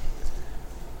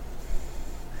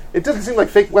 It doesn't seem like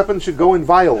fake weapons should go in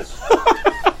vials.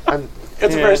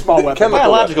 It's a very small weapon. Chemical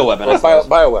Biological weapon, I Or suppose.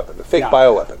 bioweapon. A fake Yeah.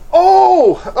 bioweapon.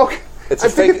 Oh, okay. It's a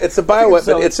I'm fake. thinking- It's a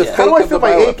bioweapon. It's a yeah. fake How do I of the fit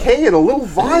my bioweapon. AK in a little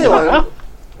vial?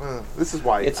 This is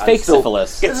why It's I'm fake still-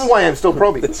 syphilis. This is why I'm still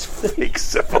probing. It's fake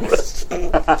syphilis.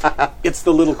 It's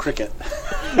the little cricket.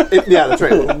 Yeah, that's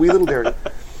right. Wee little dairy.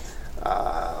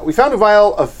 We found a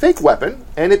vial of fake weapon,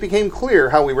 and it became clear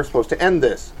how we were supposed to end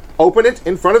this. Open it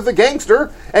in front of the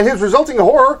gangster, and his resulting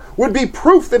horror would be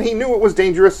proof that he knew it was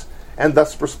dangerous and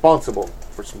thus responsible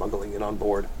for smuggling it on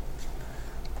board.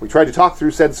 We tried to talk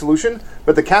through said solution,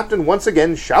 but the captain once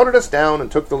again shouted us down and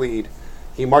took the lead.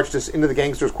 He marched us into the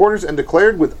gangster's quarters and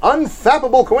declared with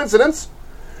unfathomable coincidence,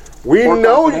 "We Or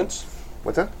know..." confidence.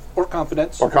 What's that? Or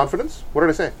confidence. Or confidence? What did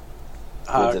I say?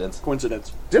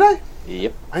 Coincidence. Did I?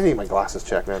 Yep. I need my glasses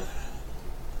checked, man.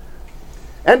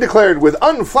 And declared with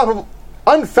unflappable...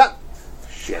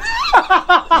 Shit.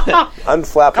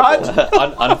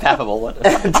 Unflappable. Unfathomable. What?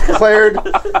 Declared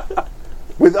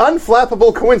with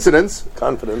unflappable coincidence...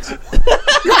 Confidence.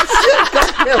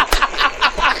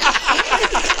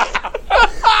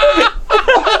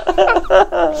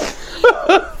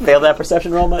 Fail that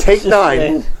perception roll much? Take Just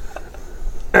 9.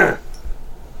 saying.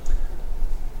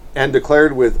 And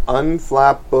declared with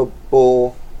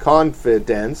unflappable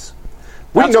confidence...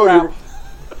 We That's know a wrap. you're...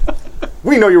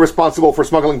 We know you're responsible for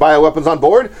smuggling bioweapons on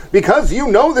board because you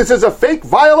know this is a fake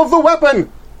vial of the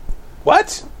weapon!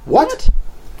 What? What?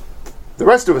 The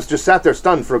rest of us just sat there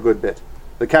stunned for a good bit.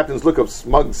 The captain's look of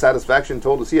smug satisfaction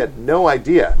told us he had no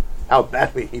idea how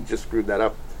badly he just screwed that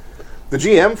up. The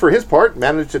GM, for his part,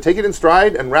 managed to take it in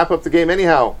stride and wrap up the game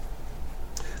anyhow.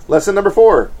 Lesson number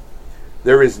 4.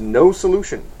 There is no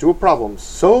solution to a problem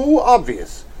so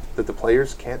obvious that the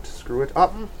players can't screw it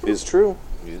up. Is true.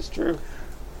 It's true.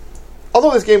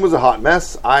 Although this game was a hot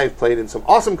mess, I've played in some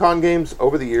awesome con games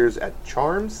over the years at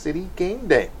Charm City Game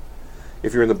Day.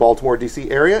 If you're in the Baltimore,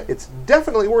 D.C. area, it's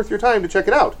definitely worth your time to check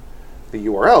it out. The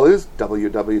URL is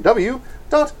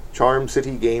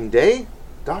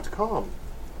www.charmcitygameday.com.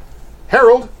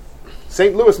 Harold,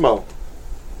 St. Louis Mo.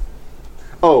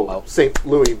 Oh, St.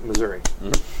 Louis, Missouri.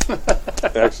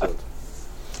 Excellent.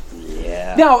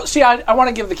 Yeah. Now, see, I want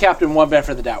to give the captain one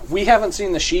benefit of the doubt. We haven't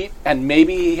seen the sheet, and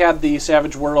maybe he had the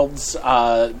Savage Worlds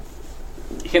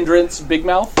hindrance big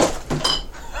mouth.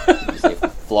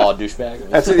 Flawed douchebag.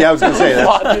 That's it. Yeah, I was going to say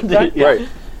that. Yeah. Right.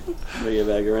 Bring it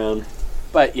back around.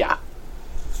 But yeah,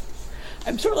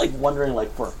 I'm sort of like wondering,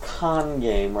 like, for a con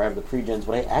game where I have the pre-gens,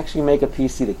 would I actually make a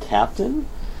PC the captain?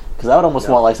 Because I would almost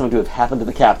want like something to have happened to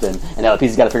the captain, and now the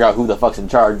PC's got to figure out who the fuck's in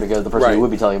charge because the person Right. who would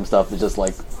be telling him stuff is just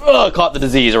like, ugh, caught the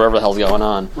disease or whatever the hell's going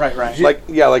on. right.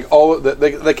 Like all of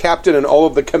the captain and all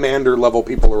of the commander level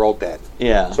people are all dead.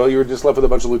 Yeah. So you were just left with a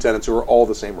bunch of lieutenants who are all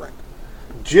the same rank.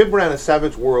 Jib ran a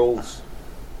Savage Worlds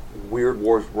Weird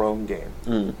Wars Rome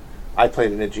game. I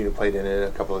played in it, Gina played in it,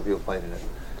 a couple of people played in it.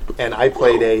 And I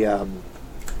played a... I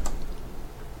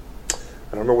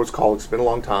don't remember what it's called, it's been a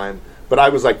long time. But I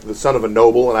was like the son of a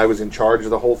noble, and I was in charge of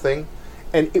the whole thing.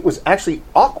 And it was actually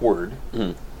awkward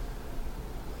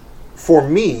for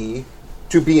me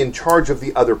to be in charge of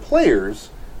the other players,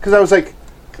 because I was like,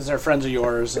 because they're friends of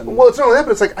yours. And well, it's not only that,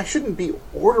 but it's like, I shouldn't be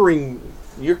ordering...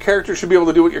 Your character should be able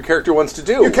to do what your character wants to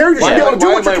do. Your character should be able to do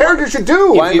what your character should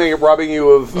do! Why am I robbing you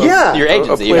of Yeah. Your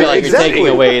agency. You player? feel like Exactly. you're taking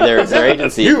away their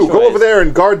agency. You, and go choice. over there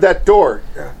and guard that door.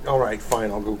 Yeah, all right, fine,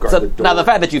 I'll go guard So, the door. now, the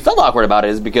fact that you felt awkward about it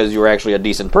is because you were actually a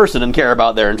decent person and care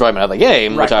about their enjoyment of the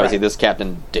game, which Right, obviously right. this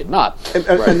captain did not. and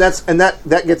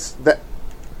that gets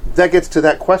to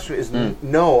that question is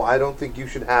no, I don't think you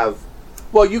should have.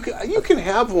 Well, you can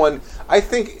have one. I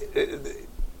think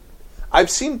I've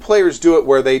seen players do it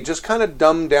where they just kind of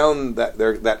dumb down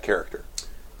that character.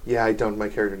 Yeah, I dumbed my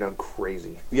character down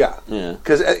crazy. Yeah.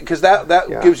 Because that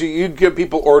Yeah. gives you give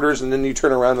people orders and then you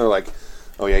turn around and they're like,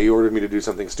 oh yeah, you ordered me to do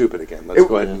something stupid again. Let's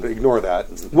go ahead and ignore that.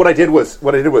 What I did was,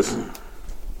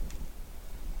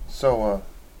 so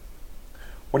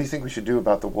What do you think we should do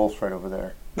about the wolves right over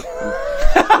there?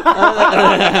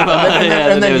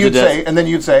 and then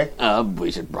you'd say,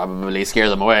 we should probably scare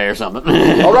them away or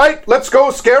something. all right, let's go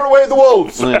scare away the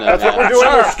wolves. That's what we're doing.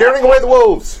 We're scaring away the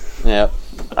wolves. Yep.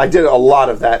 I did a lot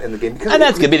of that in the game. And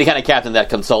that's going to be the kind of captain that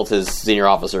consults his senior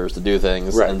officers to do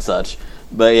things Right. and such.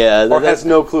 But yeah, Or has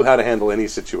no clue how to handle any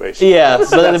situation. yeah.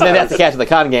 So then that's the catch of the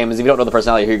con game is if you don't know the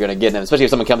personality, who you're going to get him. Especially if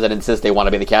someone comes in and insists they want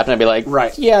to be the captain, I'd be like,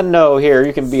 Right. Yeah, no, here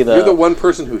you can be the. You're the one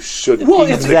person who should. Well,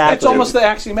 be. it's Exactly. almost the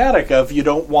axiomatic of you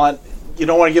don't want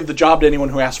to give the job to anyone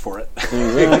who asks for it.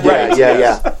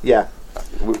 Yeah.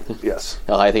 Yes.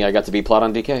 Hell, I think I got to be plot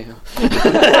on DK.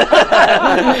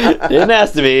 Didn't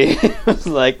ask to be. It was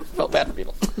like felt bad for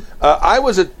people. I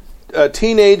was a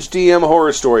teenage DM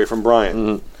horror story from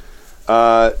Brian.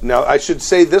 Now, I should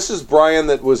say this is Brian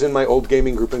that was in my old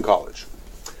gaming group in college.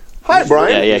 Hi,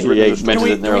 Brian. Yeah, you mentioned Do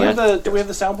we it earlier. have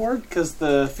the soundboard? Because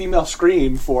the female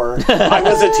scream for I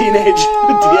was a teenage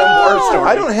DM horror story.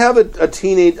 I don't have a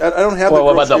teenage. I don't have. What the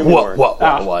about the girl what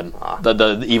screaming one?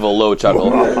 The evil low chuckle.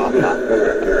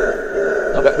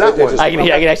 That one. I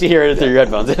can actually hear it through your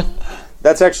headphones.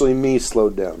 That's actually me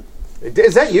slowed down.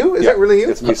 Is that you? Is that really you?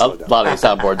 It's me A slowed down. lot of these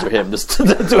soundboards are him. Just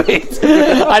to wait.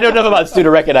 I don't know about Stu to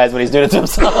recognize when he's doing it to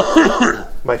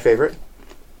himself. My favorite.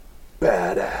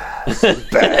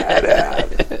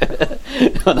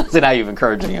 So now you've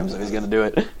encouraging him, so he's going to do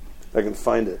it. I can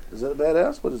find it. Is that a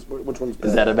badass? Which one's badass?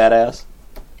 Is that a badass?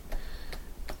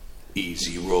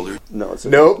 Easy roller. No, it's a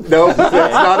Nope, that's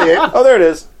not it. Oh, there it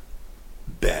is.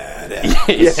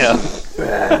 Badass.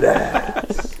 Yeah.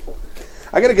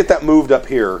 I got to get that moved up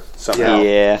here somehow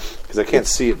Yeah. because I can't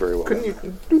see it very well. Couldn't you?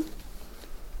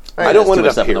 I don't want too it much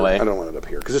up stuff in here. the way. I don't want it up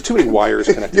here because there's too many wires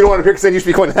connected. You don't want to pick because then you should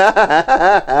be going. No,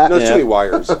 there's Yeah. too many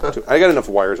wires. I got enough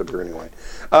wires up here anyway.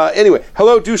 Anyway,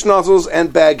 hello, douche nozzles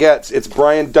and baguettes. It's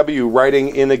Brian W.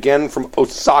 writing in again from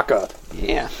Osaka.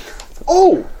 Yeah.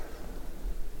 Oh,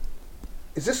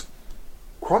 is this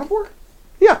Chronivore?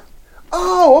 Yeah.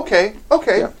 Oh, okay.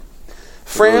 Yeah.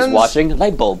 Franz, Who's watching?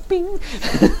 Light bulb. Bing.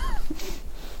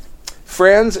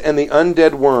 Franz and the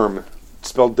Undead Worm,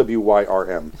 spelled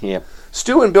W-Y-R-M. Yeah.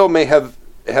 Stu and Bill may have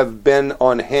been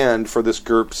on hand for this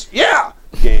GURPS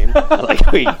game,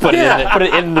 Like we put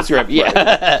it in the script.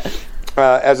 Yeah.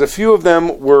 as a few of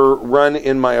them were run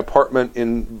in my apartment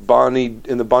in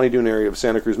the Bonnie Doon area of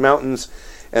Santa Cruz Mountains,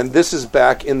 and this is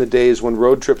back in the days when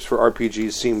road trips for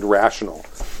RPGs seemed rational.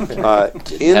 Have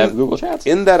Google Chats.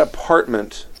 In that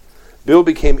apartment, Bill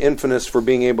became infamous for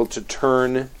being able to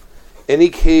turn any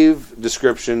cave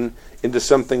description into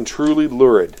something truly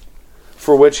lurid,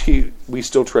 for which we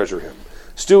still treasure him.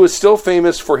 Stu is still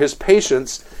famous for his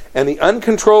patience and the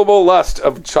uncontrollable lust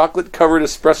of chocolate-covered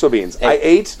espresso beans. I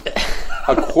ate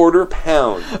a quarter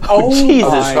pound Oh, Jesus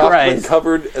my. Christ.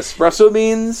 chocolate-covered espresso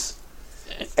beans,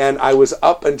 and I was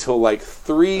up until like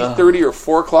 3:30 or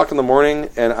 4 o'clock in the morning.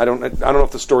 And I don't know if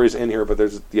the story's in here, but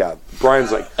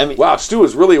Brian's like, I mean- wow, Stu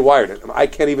is really wired. I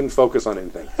can't even focus on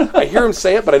anything. I hear him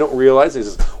say it, but I don't realize. He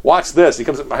says, "Watch this." He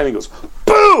comes up behind me and goes,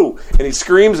 "Boo!" and he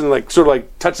screams and like sort of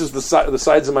like touches the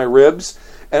sides of my ribs,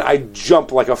 and I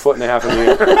jump like a foot and a half in the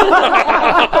air.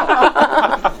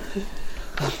 I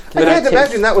can't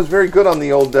imagine that was very good on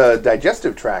the old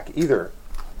digestive tract either.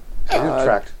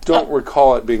 Tract. Don't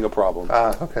recall it being a problem.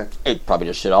 Okay. It probably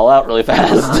just shit all out really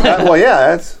fast. Well,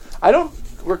 yeah, that's I don't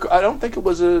think it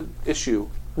was a issue.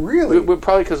 really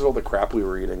Probably because of all the crap we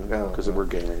were eating, Oh. because we're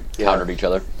gaming. Countered each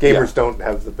other. gamers don't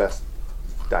have the best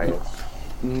diets.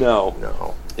 No.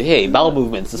 No. Hey, bowel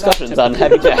movements, discussions on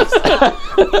Happy Jacks.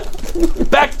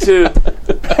 Back to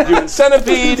Human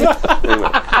Centipede. Anyway,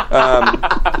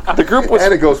 the group was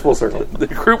And it goes full circle. the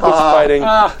group was fighting.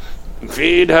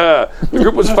 Feed her. The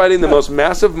group was fighting the most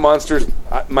massive monsters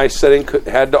my setting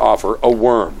had to offer, a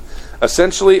worm.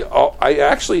 Essentially, I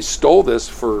actually stole this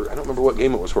for, I don't remember what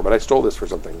game it was for, but I stole this for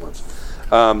something once.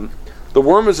 The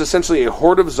worm is essentially a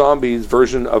horde of zombies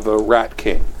version of a rat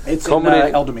king. It's in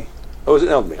Culminating- Eldamy. Oh, is it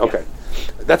Eldamy? Okay.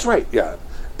 That's right, yeah.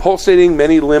 Pulsating,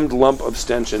 many-limbed lump of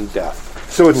stench and death.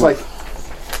 So it's like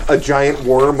a giant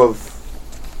worm of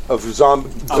Of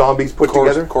zombies put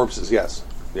together? Corpses, yes.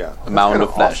 Yeah. A mound kinda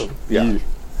of flesh. awesome. Yeah.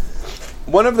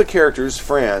 One of the characters,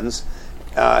 Franz,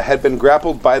 had been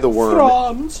grappled by the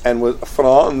worm and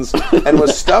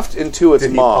was stuffed into its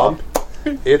Did he maw pump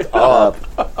it up?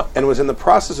 and was in the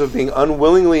process of being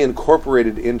unwillingly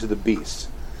incorporated into the beast.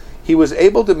 He was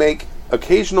able to make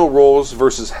occasional rolls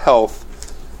versus health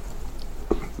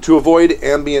to avoid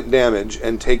ambient damage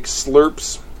and take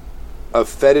slurps of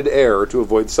fetid air to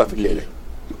avoid suffocating,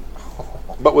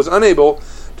 but was unable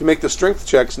to make the strength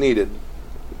checks needed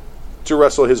to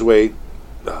wrestle his way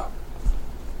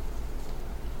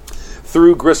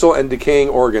through gristle and decaying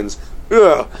organs,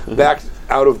 back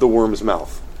out of the worm's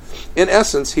mouth. In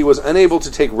essence, he was unable to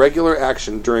take regular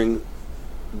action during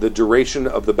the duration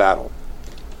of the battle.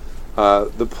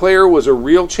 The player was a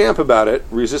real champ about it,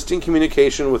 resisting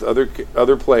communication with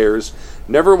other players,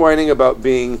 never whining about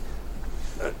being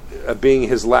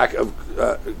his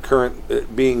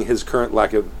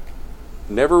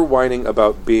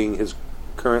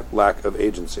current lack of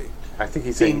agency. I think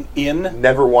he's Being saying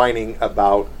never whining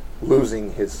about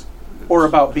losing his... Or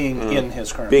about being in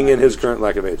his current Being in his language. current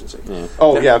lack of agency. Yeah.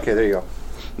 Oh, yeah, okay, there you go.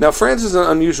 Now, Franz is an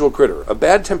unusual critter, a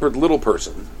bad-tempered little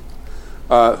person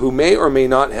who may or may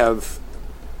not have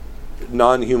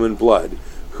non-human blood,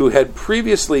 who had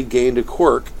previously gained a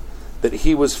quirk that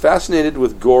he was fascinated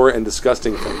with gore and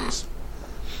disgusting things.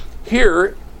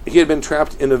 Here, he had been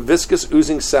trapped in a viscous,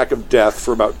 oozing sack of death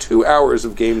for about 2 hours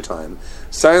of game time.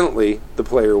 Silently, the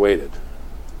player waited.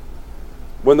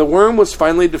 When the worm was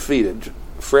finally defeated,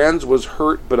 Franz was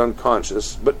hurt but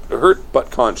conscious,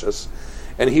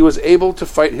 and he was able to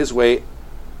fight his way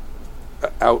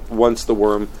out once the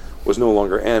worm was no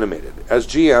longer animated. As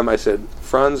GM, I said,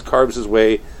 Franz carves his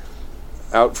way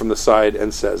out from the side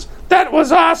and says, "That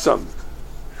was awesome!"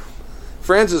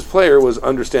 Franz's player was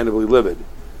understandably livid.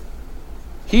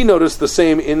 He noticed the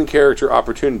same in-character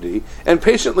opportunity and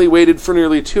patiently waited for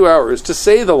nearly 2 hours to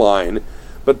say the line,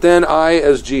 but then I,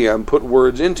 as GM, put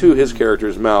words into his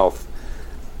character's mouth.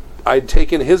 I'd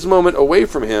taken his moment away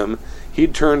from him.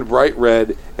 He'd turned bright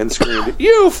red and screamed,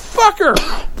 "You fucker!"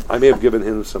 I may have given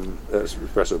him some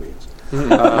espresso beans.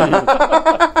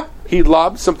 He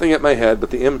lobbed something at my head,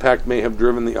 but the impact may have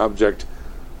driven the object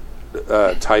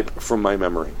type from my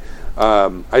memory.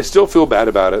 I still feel bad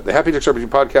about it. The Happy Jacks RPG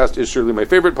podcast is surely my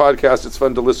favorite podcast. It's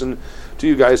fun to listen to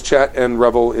you guys chat and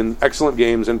revel in excellent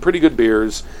games and pretty good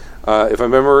beers. If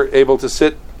I'm ever able to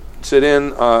sit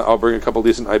in, I'll bring a couple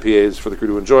decent IPAs for the crew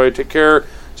to enjoy. Take care.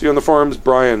 See you on the forums.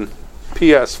 Brian.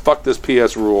 P.S. Fuck this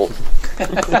PS rule.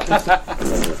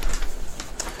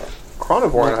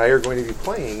 Chronivore and I are going to be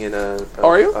playing in an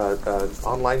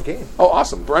online game. Oh,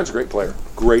 awesome! Brian's a great player.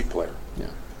 Great player. Yeah.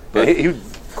 And he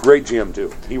great GM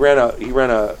too. He ran a.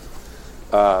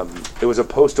 It was a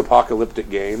post-apocalyptic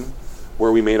game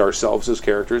where we made ourselves as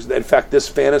characters. In fact, this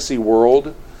fantasy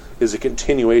world is a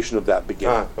continuation of that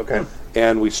beginning. Okay.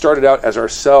 And we started out as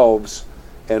ourselves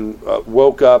and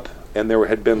woke up, and there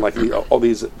had been like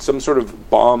some sort of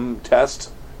bomb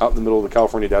test out in the middle of the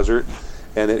California desert,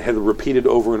 and it had repeated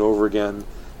over and over again,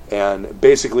 and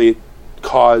basically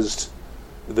caused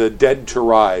the dead to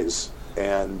rise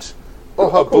and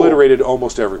obliterated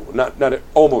almost everyone. Not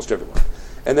almost everyone.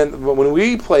 And then when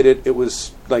we played it, it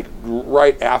was like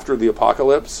right after the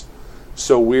apocalypse,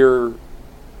 so we're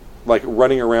like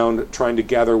running around trying to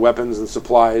gather weapons and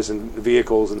supplies and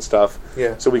vehicles and stuff,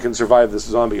 so we can survive this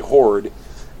zombie horde.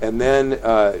 And then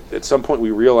at some point we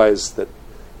realize that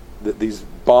these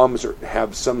bombs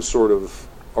have some sort of,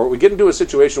 or we get into a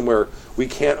situation where we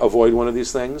can't avoid one of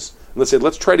these things. And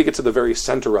let's try to get to the very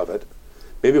center of it.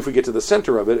 Maybe if we get to the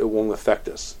center of it, it won't affect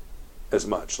us as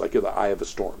much, like the eye of a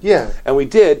storm. Yeah. And we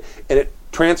did, and it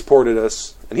transported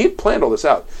us, and he had planned all this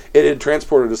out. It had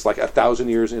transported us like 1,000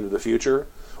 years into the future,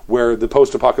 where the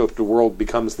post-apocalyptic world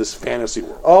becomes this fantasy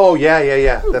world. Oh,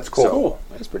 yeah. That's cool. So,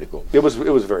 That's pretty cool. It was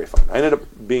very fun. I ended up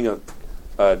being a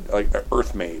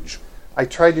earth mage. I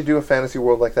tried to do a fantasy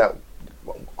world like that,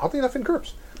 oddly enough, in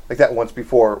GURPS. Like that once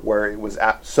before, where it was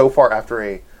so far after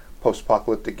a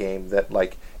post-apocalyptic game that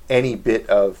like any bit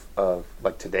of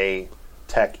like today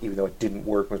tech, even though it didn't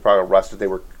work, was probably rusted, they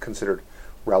were considered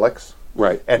relics.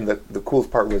 Right. And the coolest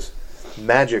part was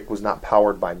magic was not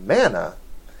powered by mana,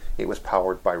 it was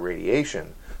powered by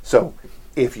radiation. So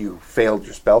if you failed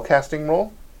your spellcasting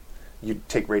roll, you'd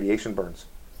take radiation burns.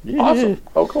 Awesome.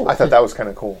 Oh, cool. I thought that was kind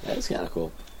of cool. That's kind of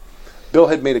cool. Bill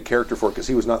had made a character for it because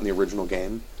he was not in the original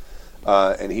game,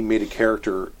 and he made a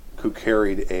character who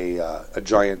carried a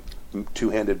giant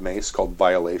two-handed mace called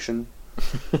Violation,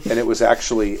 and it was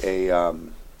actually a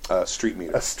street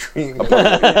meter. A stream.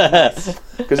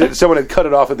 Because someone had cut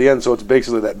it off at the end, so it's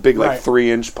basically that big, like,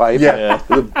 3-inch pipe. Yeah.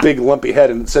 With a big, lumpy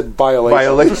head, and it said Violation.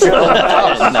 Violation.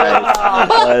 Nice.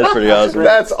 That's pretty awesome.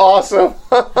 That's awesome.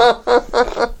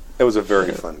 It was a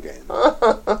very fun game.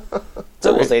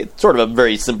 So we'll say sort of a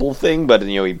very simple thing, but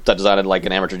he touches on it like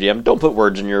an amateur GM. Don't put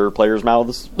words in your players'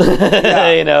 mouths.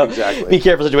 Exactly. Be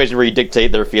careful of situations where you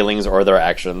dictate their feelings or their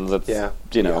actions. It's, Yeah.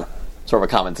 sort of a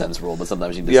common sense rule, but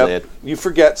sometimes you need to say it. You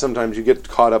forget sometimes. You get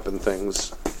caught up in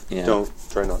things. Yeah.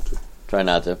 Try not to. Try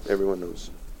not to. Everyone knows.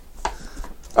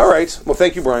 All right. Well,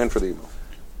 thank you, Brian, for the email.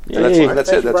 And that's Yay. it. Thank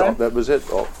you, That's all. Brian. That was it.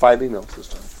 5 emails this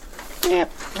time.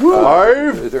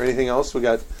 Five. Is there anything else? We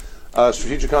got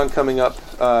Strategicon coming up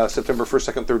September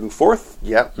 1st, 2nd, 3rd, and 4th.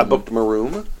 Yep. I booked my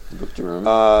room. Booked your room.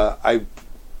 I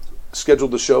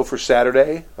scheduled the show for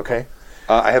Saturday. Okay.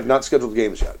 I have not scheduled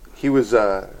games yet. He was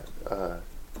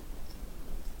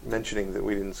mentioning that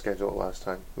we didn't schedule it last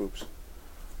time. Oops.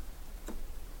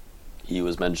 He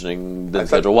was mentioning the I thought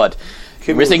schedule what?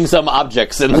 Kimmy Missing was- some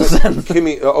objects in the sense.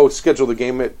 Kimmy, schedule the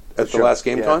game at the Sure. last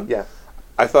GameCon? Yeah.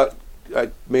 I thought I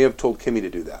may have told Kimmy to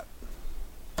do that.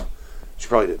 She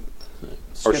probably didn't.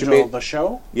 Or she Schedule may- the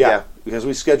show? Yeah. Because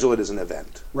we schedule it as an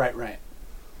event. Right.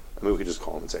 I mean, we could just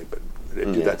call them and say, but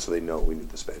do Yeah. that so they know we need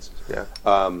the space. Yeah.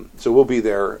 So we'll be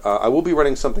there. I will be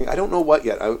running something. I don't know what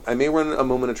yet. I may run a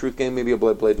Moment of Truth game, maybe a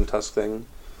Blood, Blade, and Tusk thing.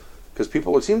 Because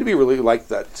people seem to be really like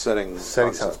that setting.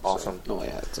 Setting sounds concept, so. awesome. Oh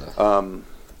yeah, it's And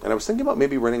I was thinking about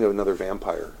maybe running another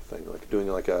vampire thing, like doing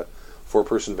like a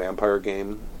 4-person vampire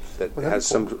game that Well, that'd has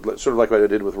be some sort of like what I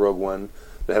did with Rogue One,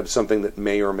 that have something that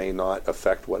may or may not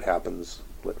affect what happens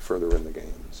further in the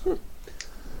game. So, I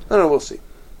don't know. We'll see. Do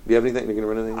you have anything? Are you going to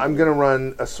run anything? I'm going to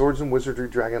run a Swords and Wizardry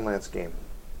Dragonlance game.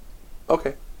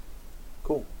 Okay.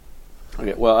 Cool.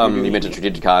 okay. Well, you mentioned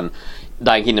Strategicon.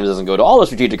 Dying Kingdoms doesn't go to all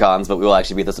the Strategicons, but we will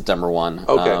actually be the September one.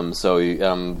 Okay. So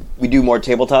we do more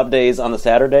tabletop days on the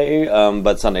Saturday,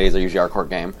 but Sundays are usually our court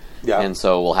game. Yeah. And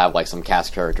so we'll have like some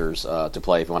cast characters to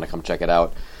play if you want to come check it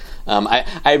out.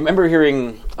 I remember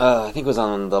hearing, I think it was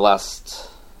on the last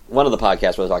one of the podcasts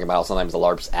where they were talking about how sometimes the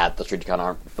LARPs at the Strategicon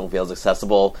aren't film feels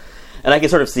accessible. And I can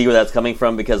sort of see where that's coming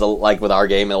from because, like with our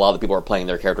game, a lot of the people are playing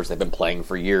their characters they've been playing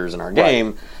for years in our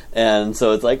game, and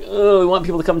so it's like, oh, we want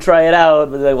people to come try it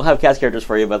out, but we'll have cast characters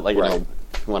for you. But like, you know,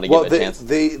 if you want to give it a chance.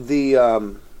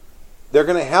 They're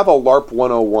going to have a LARP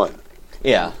 101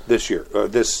 Yeah, this year.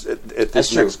 At this That's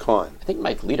true. next con. I think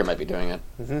Mike Leader might be doing it.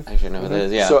 Actually, no, it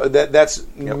is. Yeah. So that's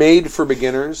made for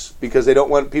beginners because they don't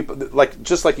want people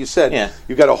just like you said. Yeah.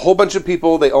 You've got a whole bunch of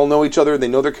people. They all know each other. They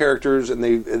know their characters, and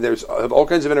there's have all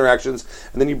kinds of interactions.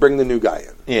 And then you bring the new guy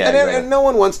in. Yeah, and, exactly. and no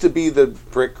one wants to be the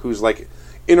prick who's like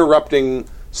interrupting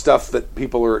stuff that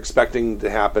people are expecting to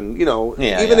happen. You know,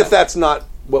 Yeah, even yeah. if that's not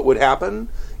what would happen,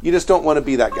 you just don't want to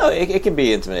be that guy. Oh, it can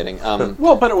be intimidating.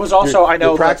 Well, but it was also I know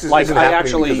your praxis that, like isn't I happening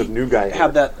actually because of new guy here.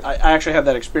 have that. I actually have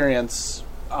that experience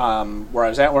where I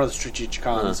was at one of the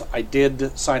Strategicons. I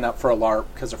did sign up for a LARP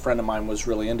because a friend of mine was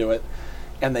really into it,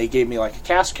 and they gave me like a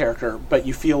cast character. But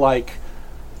you feel like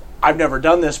I've never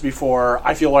done this before.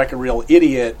 I feel like a real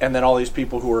idiot, and then all these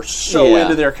people who are so Yeah.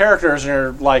 into their characters and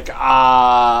are like, It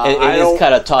I is don't,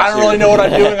 kinda toss I don't you. really know what I'm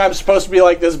doing. I'm supposed to be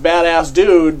like this badass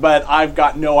dude, but I've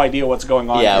got no idea what's going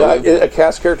on. Yeah, here. A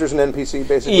cast character's an NPC,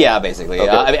 basically. Yeah, basically.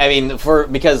 Okay. I mean,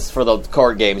 because for the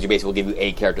card games, you basically will give you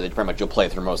a character that pretty much you'll play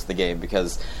through most of the game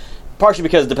partially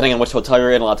because depending on which hotel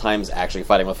you're in, a lot of times actually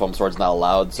fighting with foam swords is not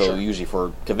allowed. So usually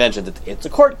for conventions, it's a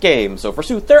court game. So for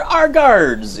Sooth, there are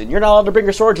guards, and you're not allowed to bring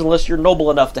your swords unless you're noble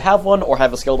enough to have one or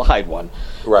have a skill to hide one.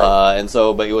 Right. And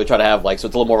so, but you would try to have so it's a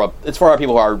little more. It's for our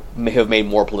people who have made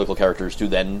more political characters to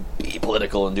then be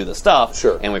political and do the stuff.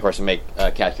 Sure. And we of course make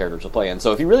cat characters to play in.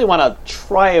 So if you really want to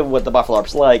try what the Buffalo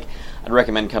LARP's like, I'd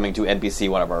recommend coming to NPC,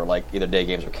 one of our either day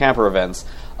games or camper events,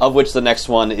 of which the next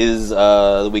one is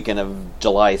the weekend of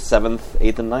July 7th,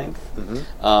 8th, and 9th.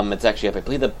 Mm-hmm. It's actually, I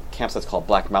believe the campsite's called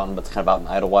Black Mountain, but it's kind of out in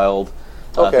Idlewild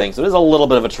thing. So it is a little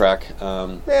bit of a trek.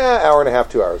 Hour and a half,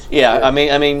 2 hours. Yeah, I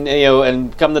mean,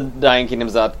 and come to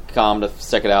dyingkingdoms.com to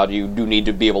check it out. You do need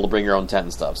to be able to bring your own tent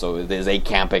and stuff. So it is a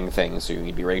camping thing, so you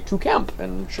need to be ready to camp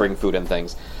and bring food and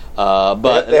things.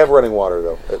 But They have running water,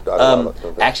 though.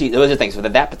 actually, those are things. For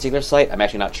that particular site, I'm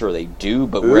actually not sure they do,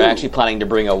 but we're actually planning to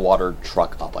bring a water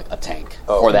truck up, like a tank,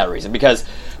 for that reason. Because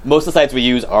most of the sites we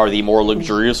use are the more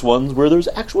luxurious ones where there's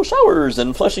actual showers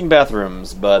and flushing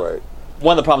bathrooms. But Right.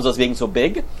 one of the problems with us being so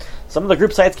big, some of the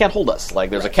group sites can't hold us. Like,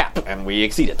 there's a cap, and we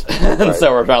exceed it. And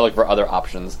so we're trying to look for other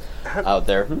options out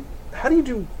there. How do you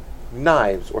do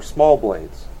knives or small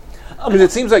blades? Because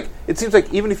it seems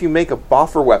like even if you make a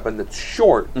boffer weapon that's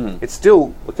short, it's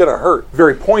still gonna hurt.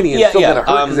 very pointy and Yeah, still yeah, going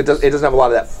to hurt because it doesn't have a lot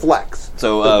of that flex.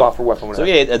 So, the boffer weapon would so have.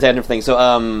 yeah, it's a different thing. So,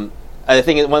 I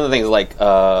think one of the things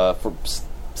for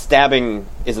stabbing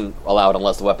isn't allowed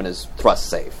unless the weapon is thrust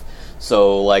safe.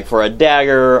 So, like for a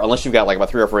dagger, unless you've got like about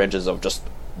 3 or 4 inches of just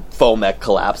foam that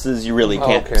collapses, you really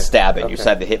can't okay. stab it. You Okay. just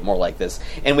have to hit more like this.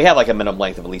 And we have like a minimum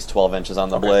length of at least 12 inches on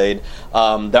the blade.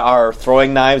 There are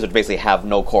throwing knives which basically have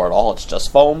no core at all. It's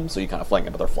just foam, so you kind of fling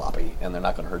it, but they're floppy, and they're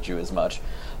not going to hurt you as much.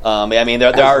 I mean, there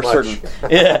are much. certain.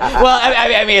 Yeah, well,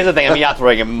 I mean, here's the thing. I mean, you're not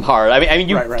throwing them hard. I mean,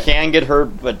 you Right. can get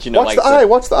hurt, but you know, Watch like the eye.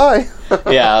 Watch the eye.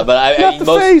 yeah, but I Not mean, the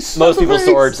most face, not most the people's face.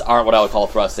 swords aren't what I would call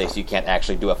thrust safe, so you can't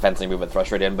actually do a fencing move with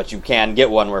thrust right in. But you can get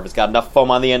one where if it's got enough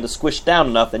foam on the end to squish down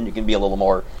enough, then you can be a little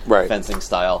more Right. fencing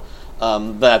style.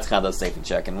 That's kind of the safety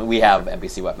check, and we have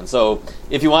NPC weapons. So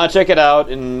if you want to check it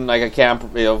out in like a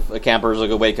camp, a camper's a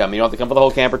good way to come. You don't have to come for the whole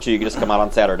camp or two. You can just come out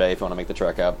on Saturday if you want to make the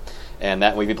trek up. And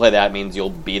that way, if you play that, it means you'll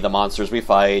be the monsters we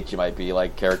fight. You might be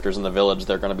like characters in the village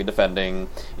they're going to be defending.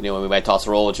 We might toss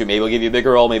a roll or two. Maybe we'll give you a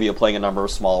bigger roll. Maybe you're playing a number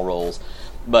of small rolls.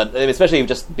 But especially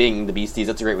just being the beasties,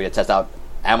 that's a great way to test out.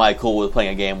 Am I cool with playing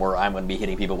a game where I'm going to be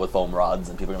hitting people with foam rods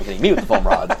and people are going to be hitting me with the foam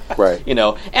rods? Right.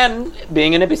 And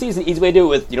being an NPC is an easy way to do it.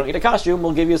 With you don't need a costume.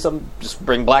 We'll give you some. Just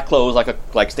bring black clothes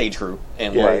like stage crew,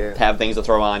 and have things to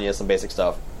throw on you, some basic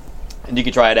stuff. And you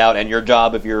can try it out. And your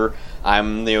job, if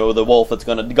I'm the wolf that's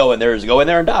going to go in there, is go in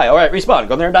there and die. All right, respawn.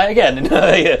 Go in there and die again. And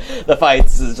the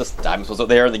fights is just I'm supposed to go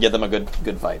there and they give them a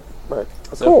good fight. Right.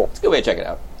 So Cool. It's a good way to check it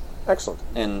out. Excellent.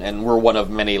 And we're one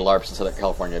of many LARPs in Southern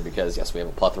California because, yes, we have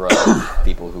a plethora of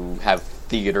people who have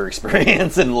theater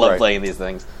experience and love playing these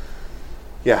things.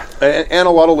 Yeah. And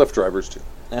a lot of Lyft drivers, too.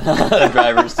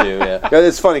 Drivers, too, yeah. Yeah,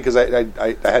 it's funny because I went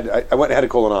and had a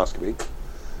colonoscopy,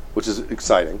 which is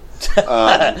exciting.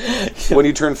 When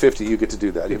you turn 50, you get to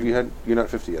do that. You're not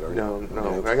 50 yet, are you?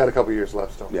 No. I got a couple years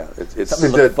left still. Yeah, it's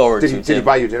Something to look forward to, Did you Tim.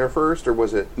 buy you dinner first, or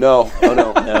was it? No.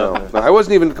 I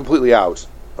wasn't even completely out.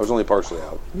 I was only partially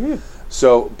out.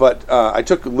 So, but I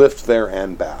took Lyft there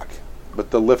and back.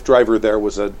 But the Lyft driver there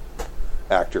was a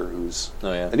actor who's...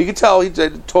 Oh, yeah. And you could tell he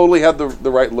totally had the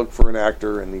right look for an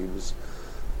actor, and he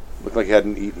looked like he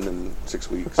hadn't eaten in 6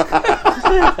 weeks.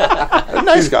 A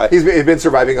nice guy. He's been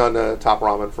surviving on top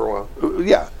ramen for a while.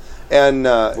 Yeah. And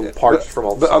parched from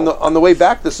all the but on the way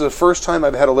back, this is the first time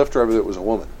I've had a Lyft driver that was a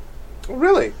woman.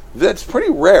 Really? That's pretty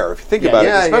rare if you think about it.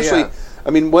 Yeah, Especially, yeah. I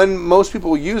mean, when most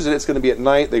people use it, it's going to be at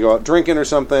night. They go out drinking or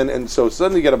something, and so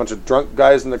suddenly you get a bunch of drunk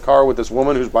guys in the car with this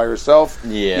woman who's by herself.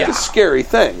 Yeah. It's a scary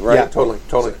thing, right? Yeah, totally.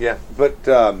 Yeah. But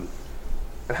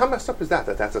And how messed up is that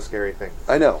that's a scary thing?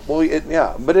 I know. Well,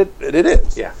 but it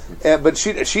is. Yeah. But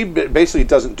she basically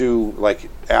doesn't do like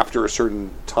after a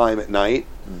certain time at night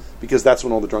because that's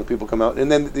when all the drunk people come out.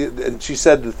 And then and she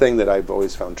said the thing that I've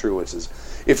always found true, which is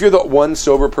if you're the one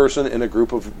sober person in a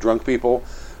group of drunk people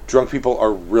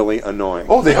are really annoying.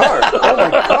 Oh, they are. Oh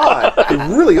my God, they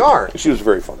really are. She was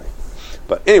very funny.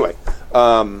 But anyway,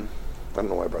 I don't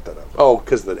know why I brought that up. Oh,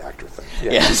 because of the actor thing.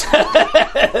 Yeah. Yes.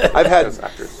 I've had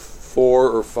Actors. 4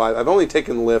 or 5. I've only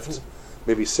taken Lyft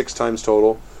maybe 6 times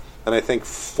total, and I think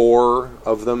 4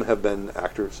 of them have been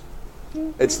actors.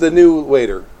 It's the new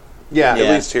waiter, Yeah.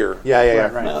 at least here. Yeah.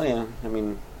 Right. Well, yeah. I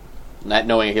mean, not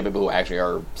knowing people who actually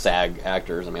are SAG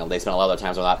actors, I mean, they spend a lot of their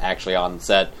time not actually on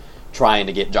set trying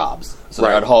to get jobs. So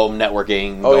they're Right. at home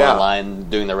networking, going online,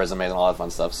 doing their resumes and all that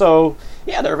fun stuff. So,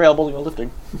 yeah, they're available to go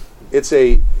lifting. It's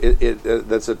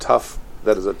that's a tough.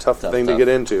 That is a tough thing to tough. get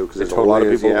into because It there's a lot of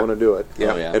totally is, people who yeah. want to do it.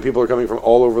 Yeah. Oh, yeah. And people are coming from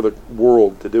all over the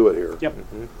world to do it here. Yep.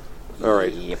 All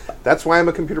right. Yep. That's why I'm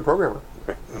a computer programmer.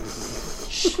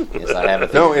 Yes, I have a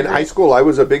thing. No, in high school I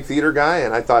was a big theater guy,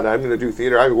 and I thought I'm going to do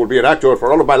theater. I will be an actor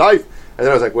for all of my life. And then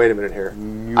I was like, wait a minute here.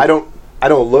 I don't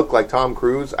look like Tom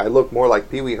Cruise. I look more like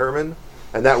Pee Wee Herman,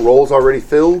 and that role's already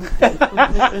filled.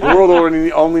 The world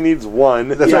only needs one.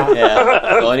 That's right.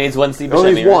 Yeah. It only needs one Steve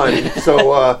Only Buscemi. needs one.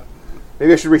 So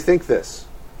maybe I should rethink this.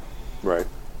 Right.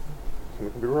 I'm a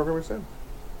computer programmer soon.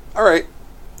 All right.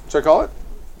 Should I call it?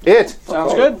 It.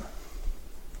 Sounds good.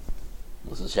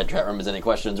 This is chat room. Is any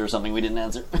questions or something we didn't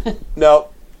answer? No.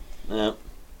 No.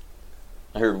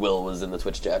 I heard Will was in the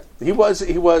Twitch chat. He was.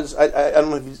 I don't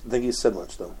know if you think he said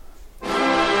much though.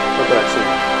 Not that I've seen.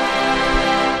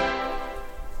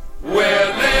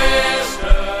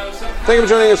 Thank you for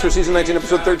joining us for season 19,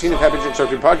 episode 13 of Happy Jacks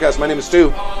RPG Podcast. My name is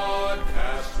Stu.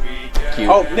 Cute.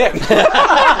 Oh, Nick.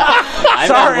 I'm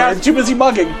Sorry, Edward. I'm too busy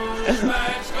mugging.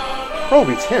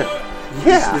 Probably Tim.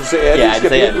 Yeah. Did you say Ed? Yeah, You I'd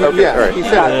skipped say it? Ed. Okay, Yeah, all right. he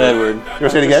said it. Edward. You want to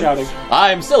say it again? Shouting.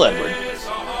 I'm still Edward.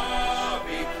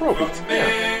 Probably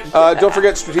Tim. Don't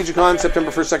forget Strategicon,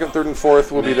 September 1st, 2nd, 3rd, and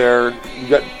 4th. We'll be there. You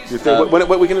got your thing.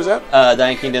 What weekend is that?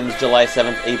 Dying Kingdoms, July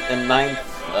 7th, 8th, and 9th.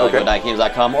 Okay. Go to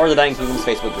DyingKingdoms.com or the Dying Kingdoms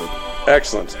Facebook group.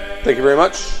 Excellent. Thank you very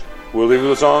much. We'll leave you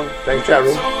with a song. Thanks, chat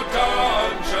room.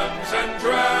 Dungeons and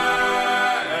Dragons,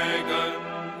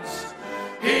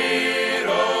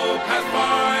 hero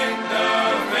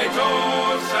pathfinder, fate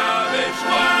or savage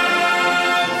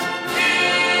lands,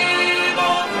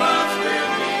 evil plots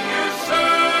will be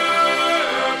usurping,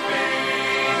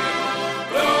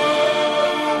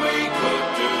 though we could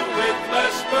do with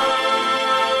less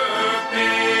burping.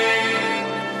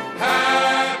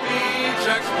 Happy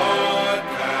Jack's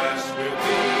podcast will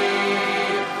be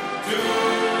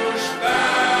doing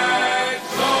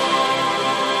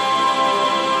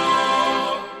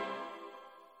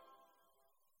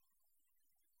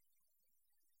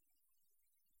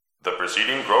The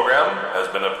preceding program has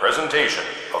been a presentation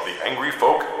of the Angry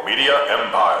Folk Media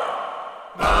Empire.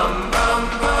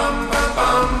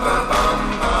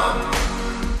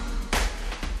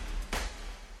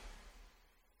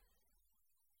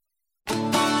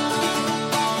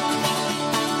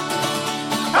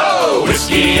 Oh,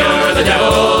 whiskey, you're the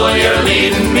devil, you're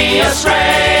leading me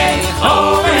astray.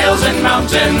 Over hills and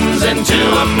mountains into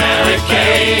America.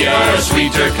 You're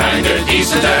sweeter, kinder,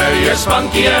 decenter, you're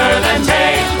spunkier than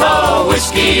Tay. Oh,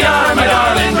 whiskey, you're my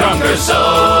darling, drunk or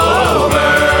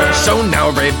sober. So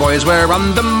now, brave boys, we're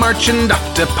on the march and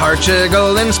off to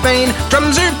Portugal and Spain.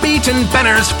 Drums are beaten,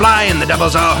 banners fly, and the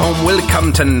devils all home will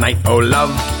come tonight. Oh,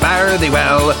 love, fare thee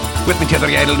well. With me to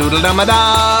the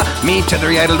idle-doodle-dum-a-da, me to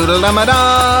the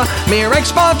idle-doodle-dum-a-da. Me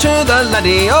rakes fall to the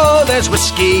laddie, oh, there's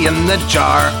whiskey in the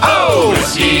jar. Oh,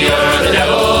 whiskey, you're the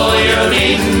devil, you're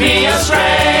leading me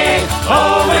astray.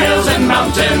 Over hills and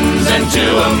mountains into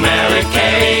America.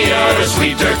 You're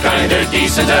sweeter, kinder,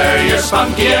 decenter, you're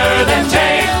spunkier than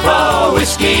Tay. Oh,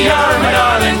 whiskey, you're my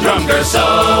darling, drunk or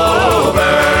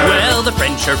sober. Well, the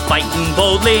French are fighting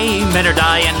boldly, men are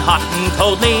dying hot and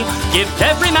coldly. Give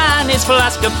every man his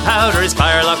flask of powder, his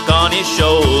firelock on his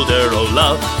shoulder. Oh,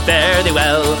 love, fare thee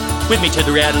well. With me to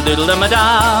the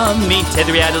idle-doodle-dum-a-da, me to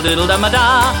the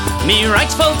idle-doodle-dum-a-da. Me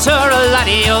writes full to a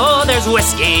laddie, oh, there's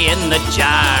whiskey in the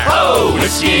jar. Oh,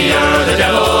 whiskey, you're the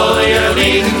devil, you're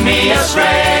leading me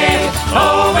astray.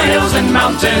 Over hills and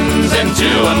mountains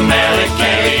into America.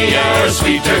 You're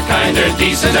sweeter, kinder,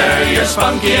 decenter, you're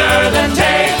spunkier than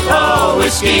Tay. Oh,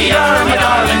 whiskey, you're my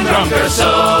darling, drunk or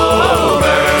sober.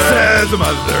 Says the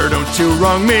mother, don't you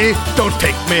wrong me, don't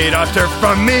take me daughter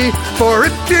from me, for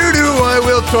if you do I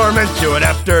will torment you, and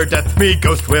after death me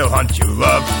ghost will haunt you.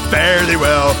 Love, fare thee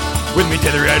well. With me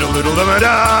to the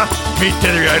idle-doodle-dum-a-da, me to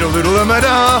the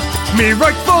idle-doodle-dum-a-da. Me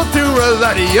right full to a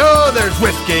laddie, oh, there's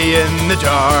whiskey in the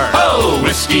jar. Oh,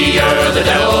 whiskey, you're the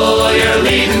devil, you're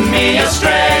leading me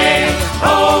astray.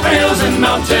 Over hills and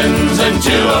mountains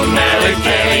into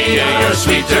America. You're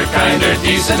sweeter, kinder,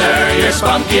 decenter, you're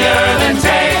spunkier than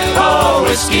Tay. Oh,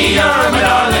 whiskey, you're my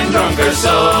darling, drunk or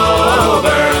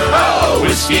sober. Oh,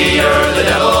 whiskey, you're the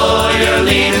devil, you're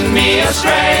leading me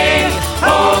astray.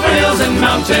 Over hills and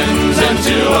mountains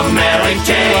into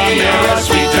America. You're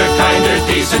sweeter, kinder,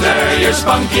 decenter, you're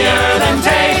spunkier than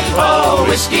Tay. Oh,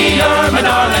 whiskey, you're my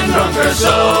darling, drunk or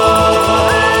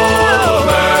sober.